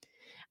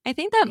 I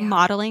think that yeah,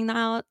 modeling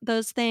out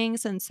those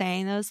things and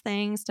saying those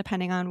things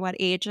depending on what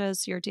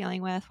ages you're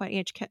dealing with, what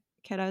age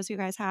kiddos you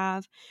guys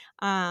have,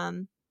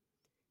 um,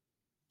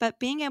 but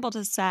being able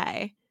to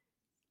say,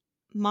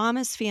 "Mom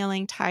is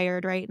feeling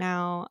tired right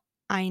now.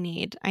 I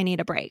need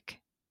a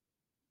break."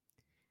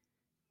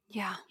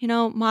 yeah,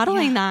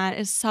 Modeling yeah, that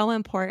is so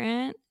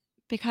important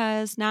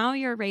because now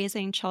you're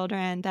raising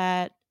children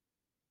that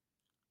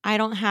I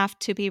don't have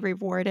to be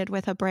rewarded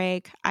with a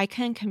break. I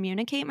can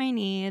communicate my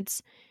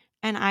needs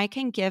and I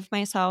can give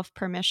myself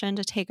permission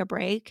to take a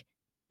break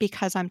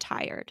because I'm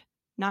tired.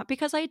 Not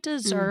because I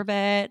mm, deserve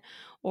it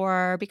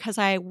or because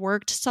I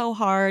worked so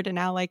hard and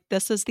now, like,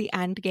 this is the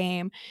end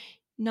game.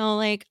 No,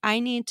 like, I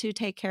need to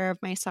take care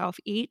of myself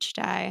each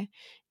day.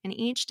 And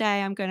each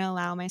day I'm going to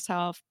allow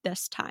myself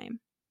this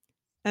time.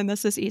 And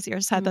this is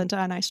easier said mm, than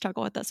done. I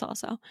struggle with this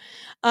also.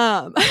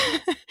 Um,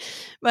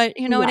 but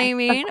you know what yes, I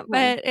of mean? course,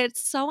 But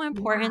it's so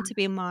yeah, important to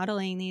be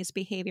modeling these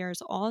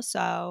behaviors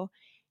also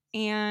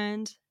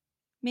and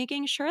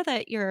making sure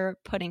that you're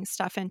putting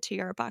stuff into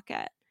your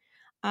bucket.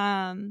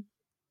 Um,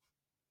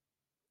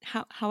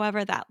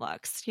 however that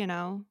looks,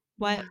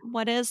 yeah,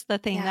 what is the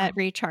thing yeah, that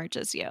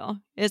recharges you?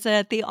 Is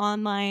it the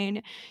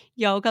online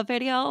yoga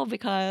video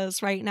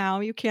because right now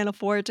you can't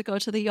afford to go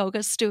to the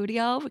yoga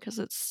studio because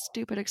it's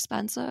stupid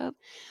expensive?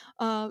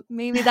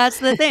 Maybe that's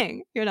the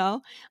thing,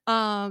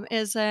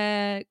 is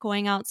it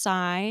going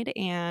outside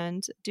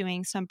and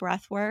doing some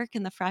breath work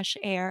in the fresh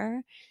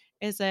air?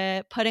 Is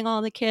it putting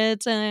all the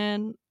kids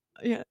in,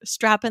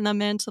 strapping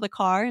them into the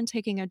car and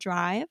taking a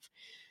drive?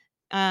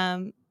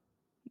 Um,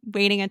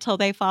 Waiting until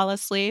they fall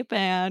asleep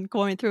and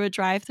going through a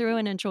drive-through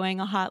and enjoying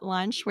a hot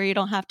lunch where you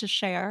don't have to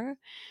share?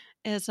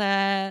 Is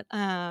it,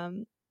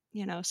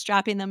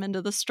 strapping them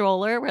into the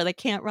stroller where they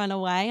can't run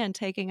away and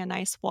taking a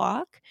nice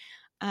walk?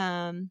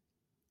 Um,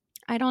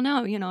 I don't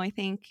know, I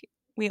think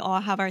we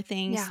all have our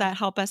things yeah, that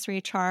help us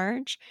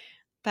recharge,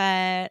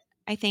 but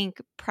I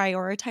think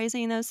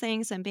prioritizing those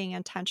things and being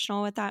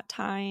intentional with that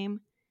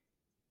time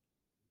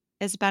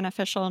is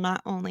beneficial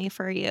not only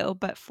for you,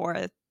 but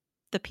for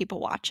the people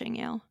watching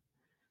you.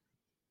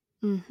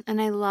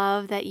 And I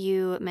love that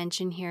you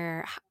mention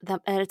here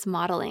that it's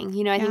modeling.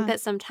 I think Yeah. that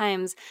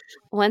sometimes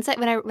when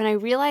I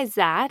realize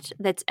that's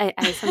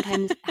I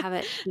sometimes have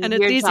an And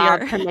it's easier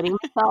job easier. permitting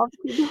myself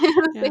to do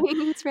Yeah.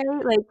 things,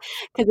 right? Like,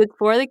 because it's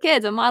for the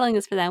kids, I'm modeling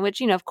this for them,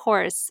 which, of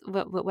course,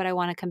 what I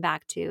wanna come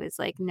back to is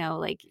like, no,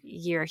 like,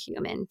 you're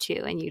human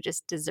too, and you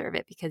just deserve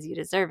it because you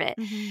deserve it.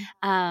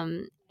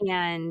 Mhm.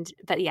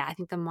 But yeah, I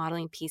think the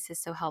modeling piece is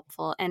so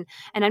helpful. And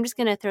I'm just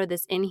going to throw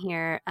this in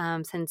here,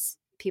 since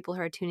people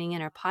who are tuning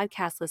in are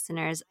podcast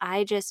listeners.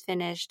 I just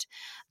finished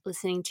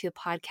listening to a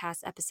podcast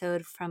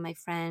episode from my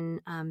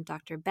friend,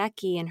 Dr.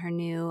 Becky, and her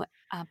new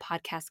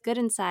podcast, Good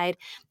Inside.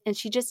 And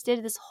she just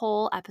did this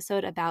whole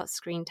episode about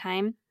screen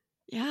time,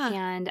 Yeah.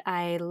 and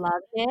I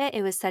loved it.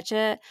 It was such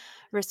a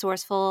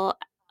resourceful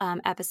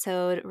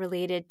episode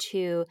related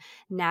to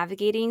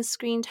navigating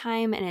screen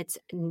time, and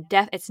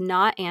it's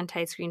not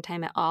anti-screen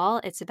time at all.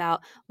 It's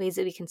about ways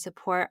that we can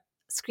support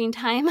screen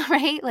time,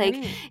 right? Like,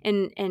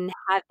 Right.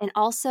 and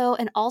also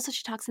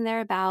she talks in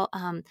there about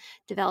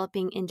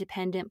developing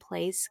independent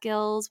play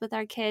skills with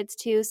our kids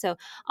too. So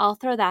I'll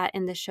throw that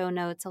in the show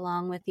notes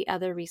along with the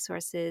other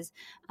resources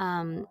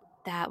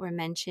that were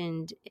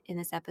mentioned in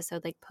this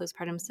episode, like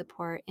Postpartum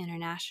Support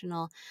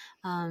International,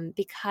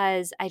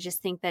 because I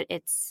just think that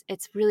it's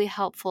really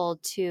helpful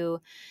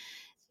to.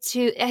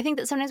 I think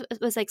that sometimes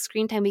it was like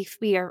screen time,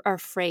 we are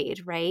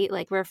afraid, right?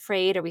 Like, we're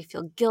afraid, or we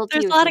feel guilty,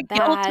 There's or we a lot feel of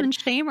guilt bad. and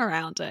shame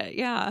around it.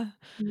 Yeah.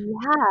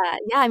 Yeah,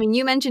 yeah, I mean,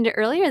 you mentioned it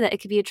earlier that it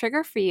could be a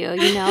trigger for you,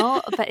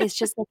 but it's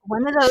just, like,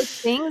 one of those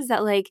things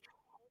that, like,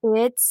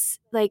 it's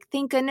like,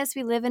 thank goodness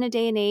we live in a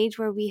day and age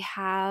where we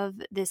have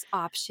this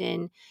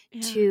option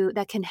Yeah. to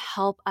that can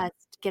help us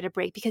get a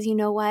break, because you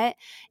know what?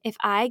 If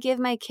I give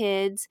my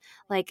kids,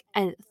 like,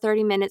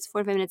 30 minutes,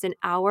 45 minutes, an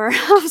hour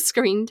of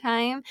screen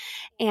time,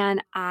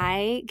 and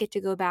I get to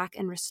go back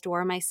and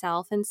restore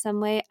myself in some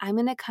way, I'm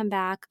gonna come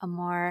back a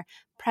more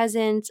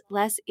present,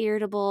 less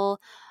irritable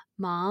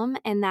mom,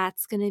 and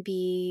that's going to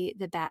be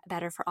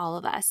better for all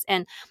of us.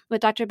 And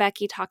what Dr.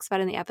 Becky talks about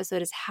in the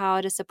episode is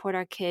how to support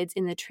our kids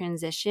in the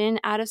transition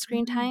out of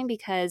screen Mhm. time,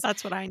 because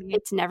That's what I need.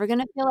 it's never going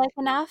to feel like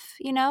enough.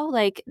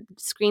 Like,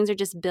 screens are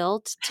just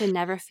built to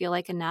never feel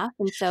like enough,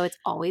 and so it's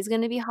always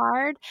going to be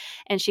hard.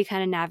 And she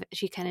kind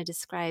of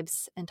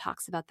describes and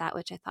talks about that,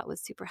 which I thought was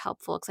super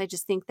helpful, because I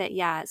just think that,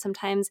 yeah,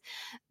 sometimes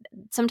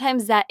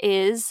that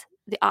is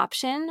the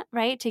option,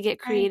 right? To get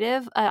Right.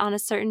 creative on a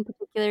certain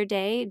particular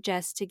day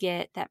just to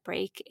get that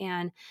break.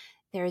 And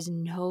there is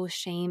no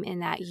shame in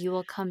that. You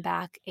will come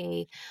back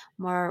a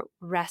more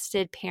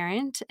rested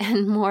parent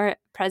and more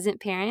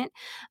present parent,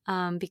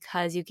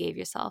 because you gave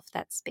yourself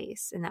that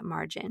space and that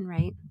margin,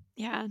 right?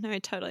 Yeah. No, I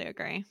totally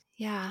agree.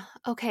 Yeah.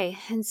 Okay.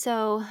 And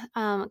so,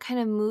 kind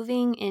of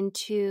moving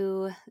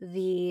into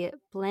the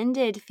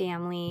blended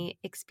family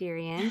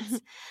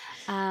experience,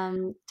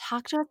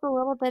 talk to us a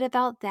little bit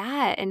about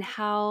that and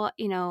how,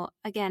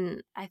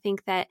 again, I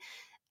think that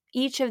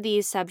each of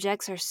these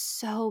subjects are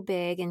so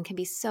big and can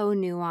be so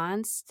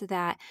nuanced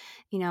that,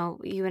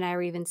 you and I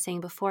were even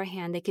saying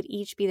beforehand, they could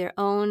each be their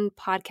own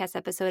podcast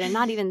episode. And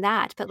not even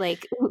that, but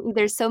like,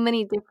 there's so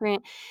many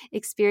different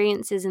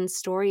experiences and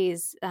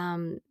stories,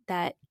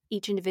 that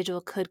each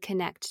individual could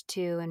connect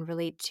to and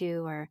relate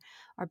to, or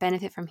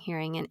benefit from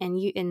hearing. And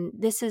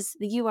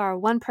you are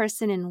one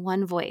person in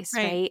one voice,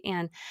 Right. right?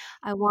 And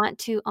I want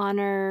to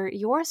honor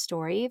your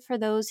story for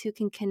those who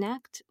can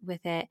connect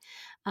with it.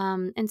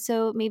 And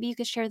so maybe you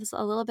could share this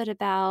a little bit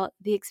about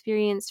the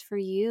experience for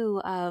you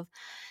of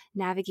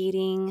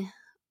navigating,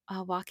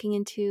 walking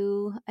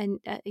into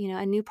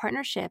a new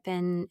partnership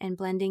and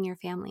blending your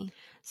family.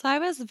 So I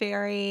was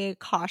very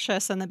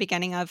cautious in the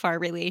beginning of our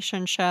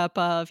relationship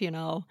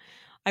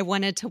I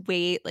wanted to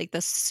wait like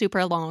this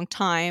super long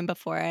time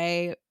before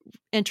I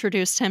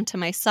introduced him to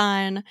my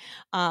son.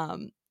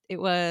 Um,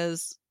 it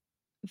was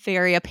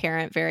very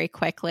apparent very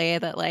quickly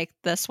that like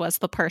this was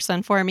the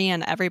person for me,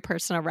 and every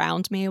person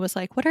around me was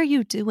like, "What are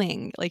you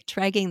doing? Like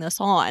dragging this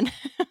on?"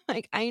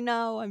 Like, I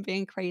know I'm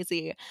being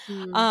crazy.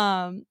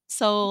 Mm.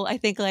 So I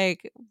think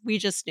like we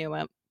just knew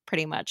it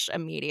pretty much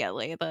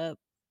immediately that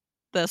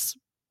this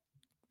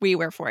we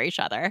were for each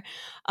other.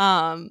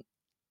 Um,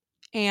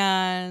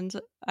 and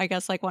I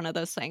guess like one of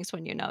those things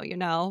when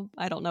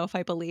I don't know if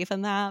I believe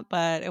in that,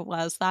 but it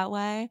was that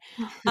way.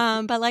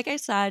 But like I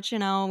said,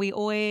 we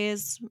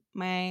always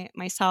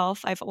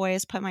myself, I've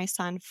always put my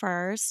son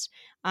first.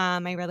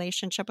 My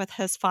relationship with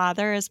his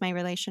father is my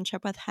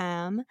relationship with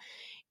him.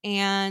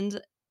 And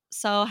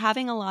so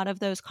having a lot of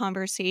those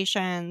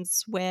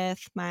conversations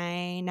with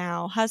my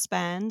now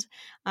husband,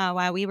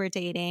 while we were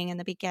dating in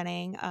the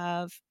beginning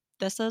of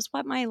this is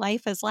what my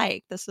life is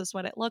like. This is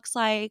what it looks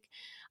like.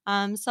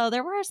 So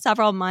there were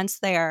several months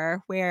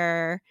there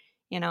where,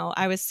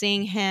 I was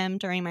seeing him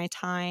during my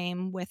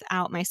time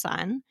without my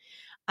son,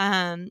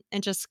 and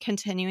just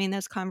continuing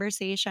those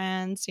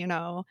conversations.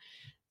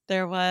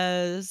 There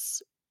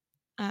was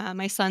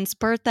my son's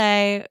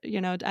birthday,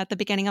 at the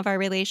beginning of our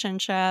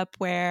relationship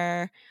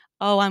where,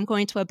 oh, I'm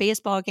going to a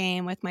baseball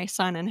game with my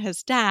son and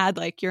his dad.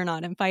 Like, you're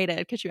not invited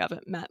because you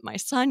haven't met my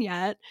son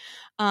yet.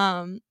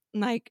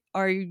 like,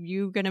 are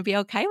you going to be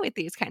okay with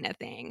these kind of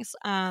things?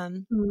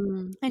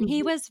 Mm, And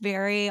he mhm. was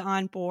very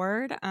on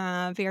board,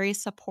 very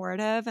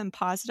supportive and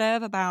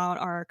positive about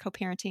our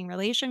co-parenting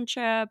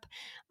relationship.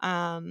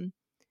 Um,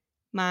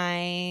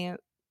 my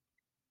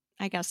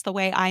I guess the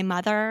way I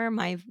mother,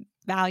 my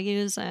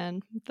values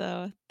and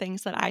the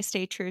things that I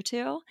stay true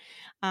to,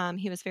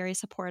 he was very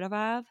supportive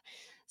of.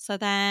 So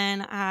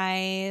then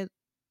I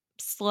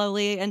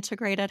slowly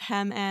integrated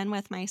him in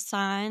with my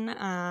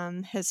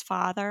son, his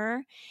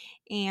father,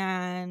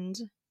 and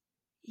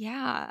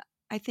yeah,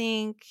 I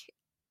think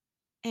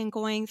in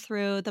going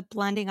through the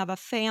blending of a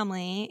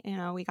family,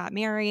 we got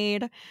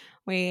married,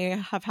 we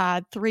have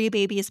had 3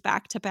 babies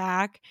back to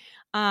back,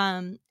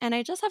 and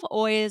I just have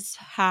always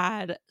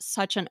had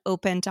such an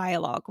open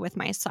dialogue with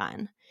my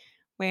son,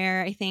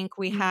 where I think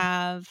Mm,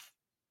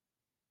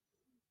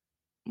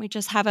 we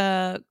just have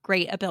a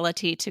great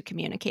ability to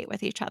communicate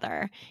with each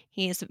other.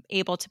 He's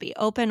able to be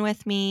open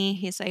with me,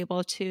 he's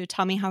able to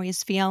tell me how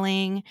he's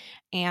feeling,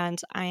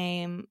 and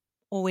I'm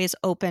always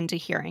open to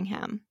hearing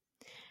him.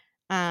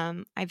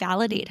 I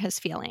validate mm. his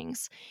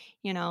feelings,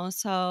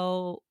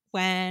 so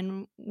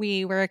when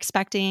we were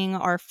expecting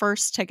our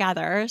first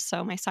together,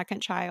 so my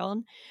second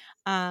child,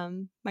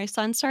 my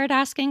son started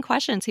asking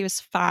questions. He was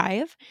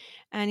 5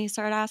 and he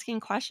started asking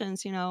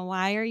questions,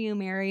 why are you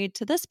married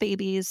to this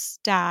baby's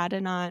dad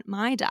and not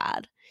my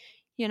dad?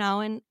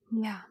 And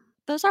Yeah.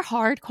 those are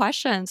hard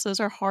questions. Those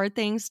are hard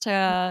things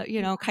to,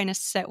 kind of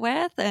sit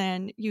with,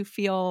 and you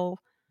feel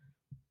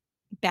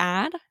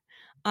bad,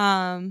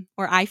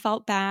 or I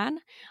felt bad.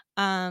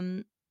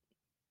 Um,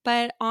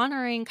 but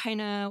honoring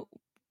kind of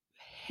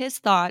his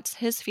thoughts,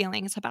 his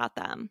feelings about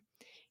them.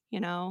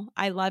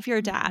 I love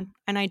your dad, Mhm.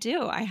 and I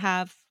do. I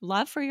have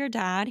love for your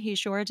dad.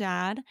 He's your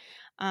dad.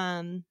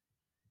 Um,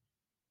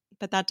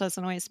 but that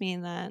doesn't always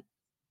mean that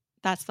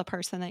that's the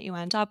person that you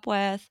end up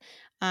with.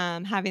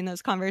 Having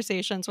those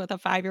conversations with a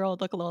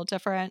 5-year-old look a little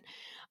different.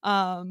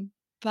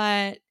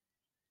 But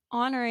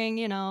honoring,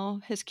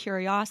 his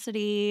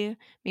curiosity,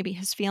 maybe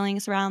his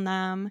feelings around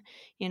them.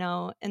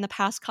 In the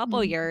past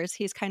couple Mhm. years,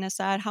 he's kind of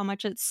said how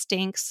much it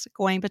stinks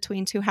going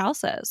between 2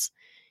 houses.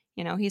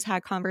 He's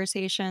had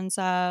conversations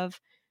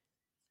of,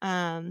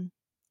 um,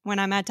 when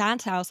I'm at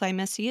dad's house, I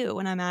miss you.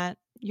 When I'm at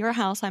your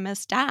house, I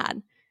miss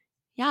dad.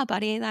 Yeah,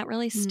 buddy, that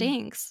really Mm.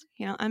 stinks.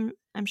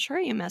 I'm sure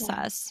you miss Yeah.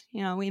 us.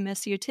 We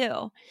miss you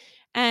too.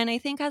 And I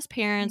think as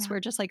parents, Yeah.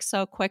 we're just like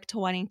so quick to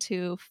wanting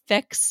to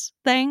fix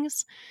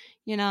things,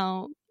 you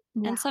know,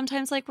 and Yeah.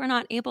 sometimes like we're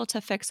not able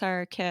to fix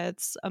our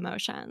kids'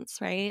 emotions,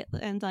 right?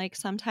 And like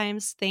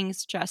sometimes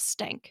things just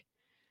stink.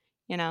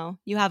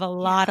 You have a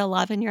Yeah. lot of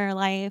love in your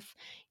life.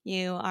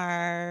 You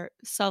are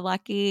so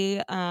lucky,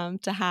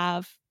 to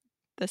have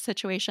the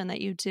situation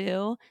that you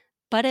do,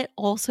 but it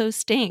also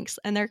stinks,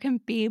 and there can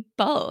be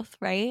both,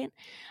 right?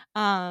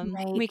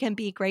 Right. We can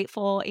be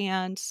grateful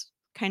and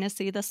kind of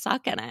see the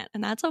suck in it,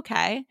 and that's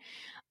okay.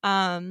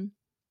 Um,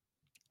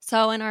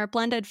 so in our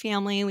blended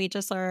family, we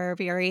just are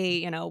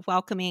very,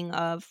 welcoming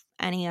of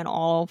any and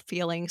all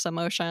feelings,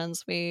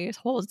 emotions. We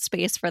hold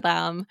space for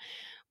them.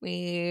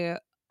 We,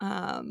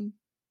 um,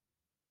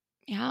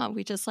 yeah,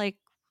 we just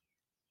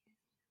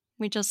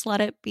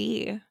let it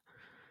be.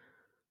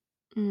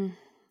 Mm.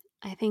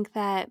 I think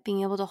that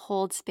being able to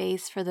hold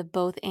space for the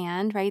both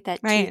and, right,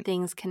 that 2 Right.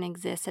 things can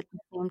exist at the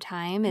same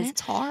time And is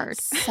it's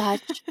hard.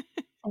 such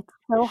it's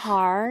so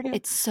hard. Yeah.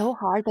 It's so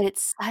hard, but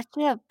it's such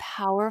a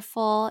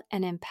powerful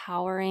and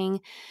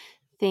empowering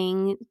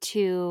thing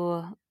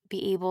to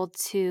be able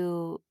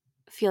to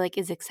feel like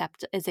is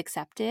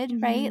accepted,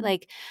 right? Mhm.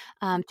 Like,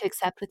 to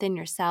accept within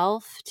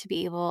yourself, to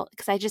be able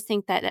because I just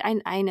think that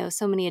I know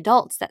so many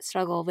adults that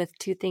struggle with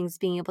 2 things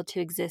being able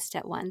to exist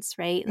at once,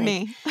 right? Like,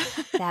 Me.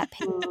 that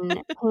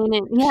pain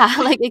and yeah,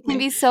 like, it can Me.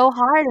 be so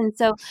hard, and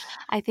so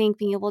I think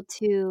being able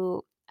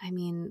to, I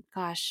mean,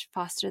 gosh,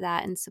 foster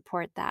that and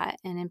support that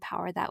and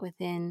empower that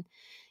within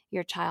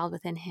your child,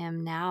 within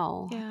him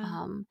now,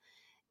 Yeah.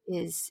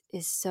 is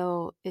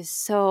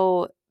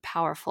so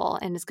powerful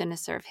and is gonna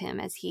serve him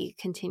as he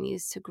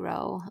continues to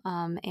grow,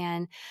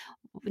 and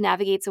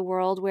navigates a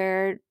world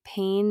where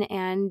pain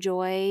and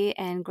joy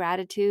and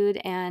gratitude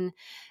and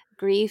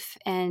grief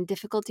and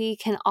difficulty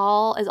is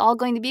all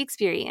going to be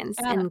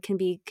experienced Yeah. and can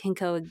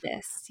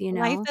coexist, you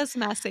Life know? is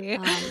messy.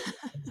 Um,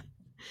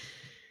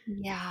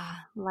 yeah,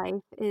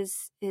 life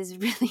is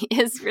really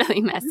is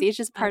really messy. It's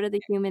just part of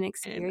the Messy. human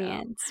I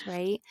know. experience,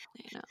 right?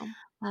 I know.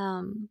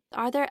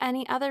 Are there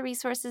any other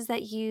resources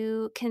that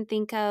you can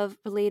think of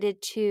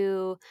related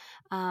to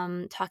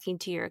talking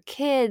to your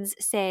kids?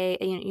 Say,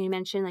 you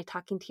mentioned like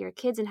talking to your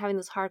kids and having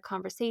those hard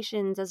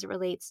conversations as it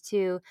relates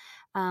to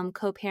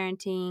co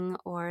parenting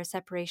or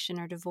separation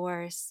or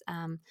divorce.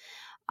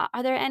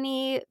 Are there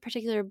any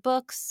particular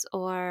books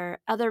or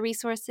other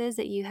resources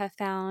that you have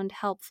found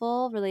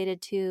helpful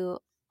related to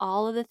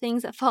all of the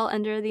things that fall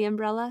under the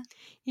umbrella?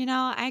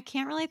 I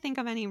can't really think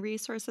of any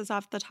resources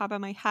off the top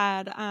of my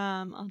head.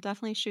 I'll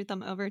definitely shoot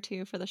them over to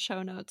you for the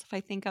show notes if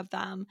I think of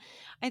them.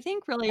 I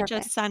think really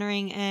just Perfect.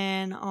 centering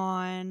in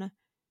on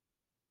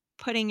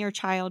putting your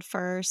child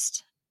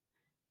first,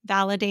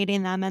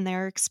 validating them and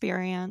their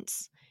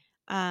experience,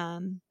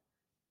 and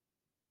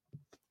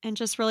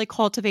just really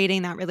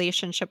cultivating that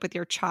relationship with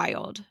your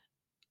child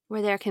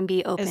Where there can be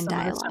is open the most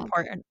dialogue.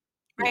 important.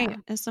 Yeah. Right,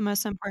 is the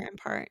most important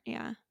part,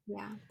 yeah.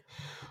 Yeah.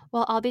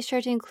 Well, I'll be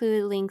sure to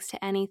include links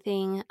to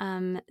anything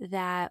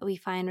that we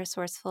find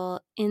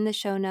resourceful in the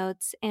show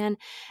notes. And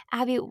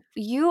Abby,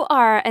 you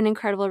are an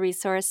incredible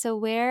resource. So,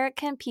 where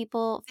can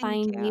people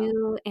Thank find you.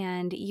 you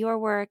and your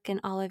work and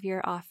all of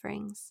your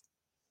offerings?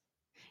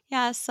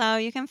 Yeah, so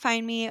you can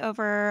find me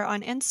over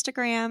on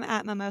Instagram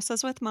at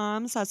Mimosas with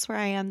Moms. That's where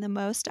I am the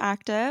most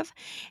active.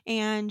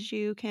 And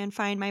you can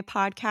find my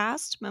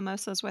podcast,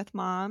 Mimosas with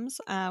Moms,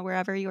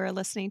 wherever you are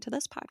listening to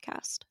this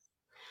podcast.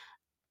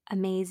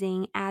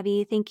 Amazing.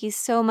 Abby, thank you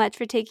so much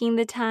for taking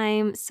the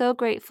time. So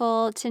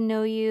grateful to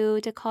know you,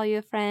 to call you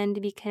a friend,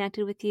 to be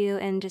connected with you,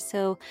 and just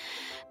so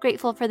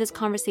grateful for this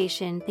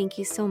conversation. Thank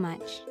you so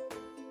much.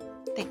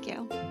 Thank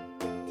you.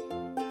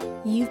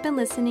 You've been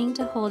listening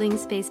to Holding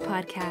Space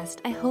Podcast.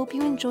 I hope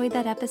you enjoyed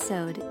that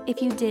episode.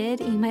 If you did,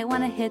 you might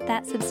want to hit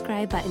that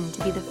subscribe button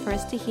to be the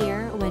first to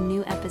hear when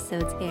new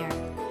episodes air.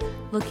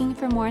 Looking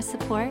for more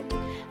support?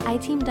 I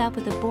teamed up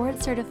with a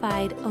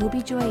board-certified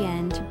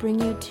OBGYN to bring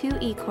you 2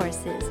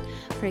 e-courses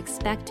for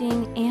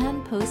expecting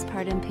and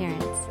postpartum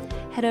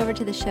parents. Head over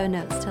to the show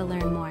notes to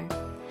learn more.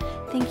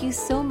 Thank you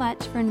so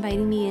much for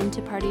inviting me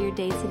into part of your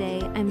day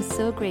today. I'm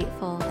so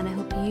grateful, and I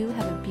hope you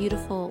have a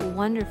beautiful,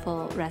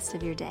 wonderful rest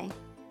of your day.